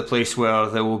definitely the place where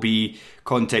there will be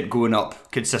content going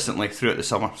up consistently throughout the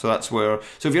summer. So that's where,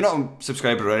 so if you're not a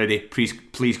subscriber already, please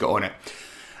get on it.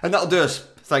 And that'll do us.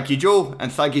 Thank you, Joe,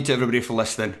 and thank you to everybody for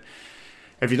listening.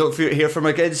 If you don't hear from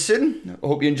us again soon, I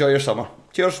hope you enjoy your summer.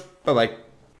 Cheers. Bye-bye.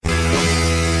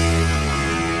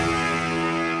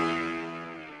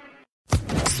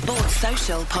 Sports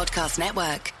Social Podcast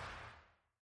Network.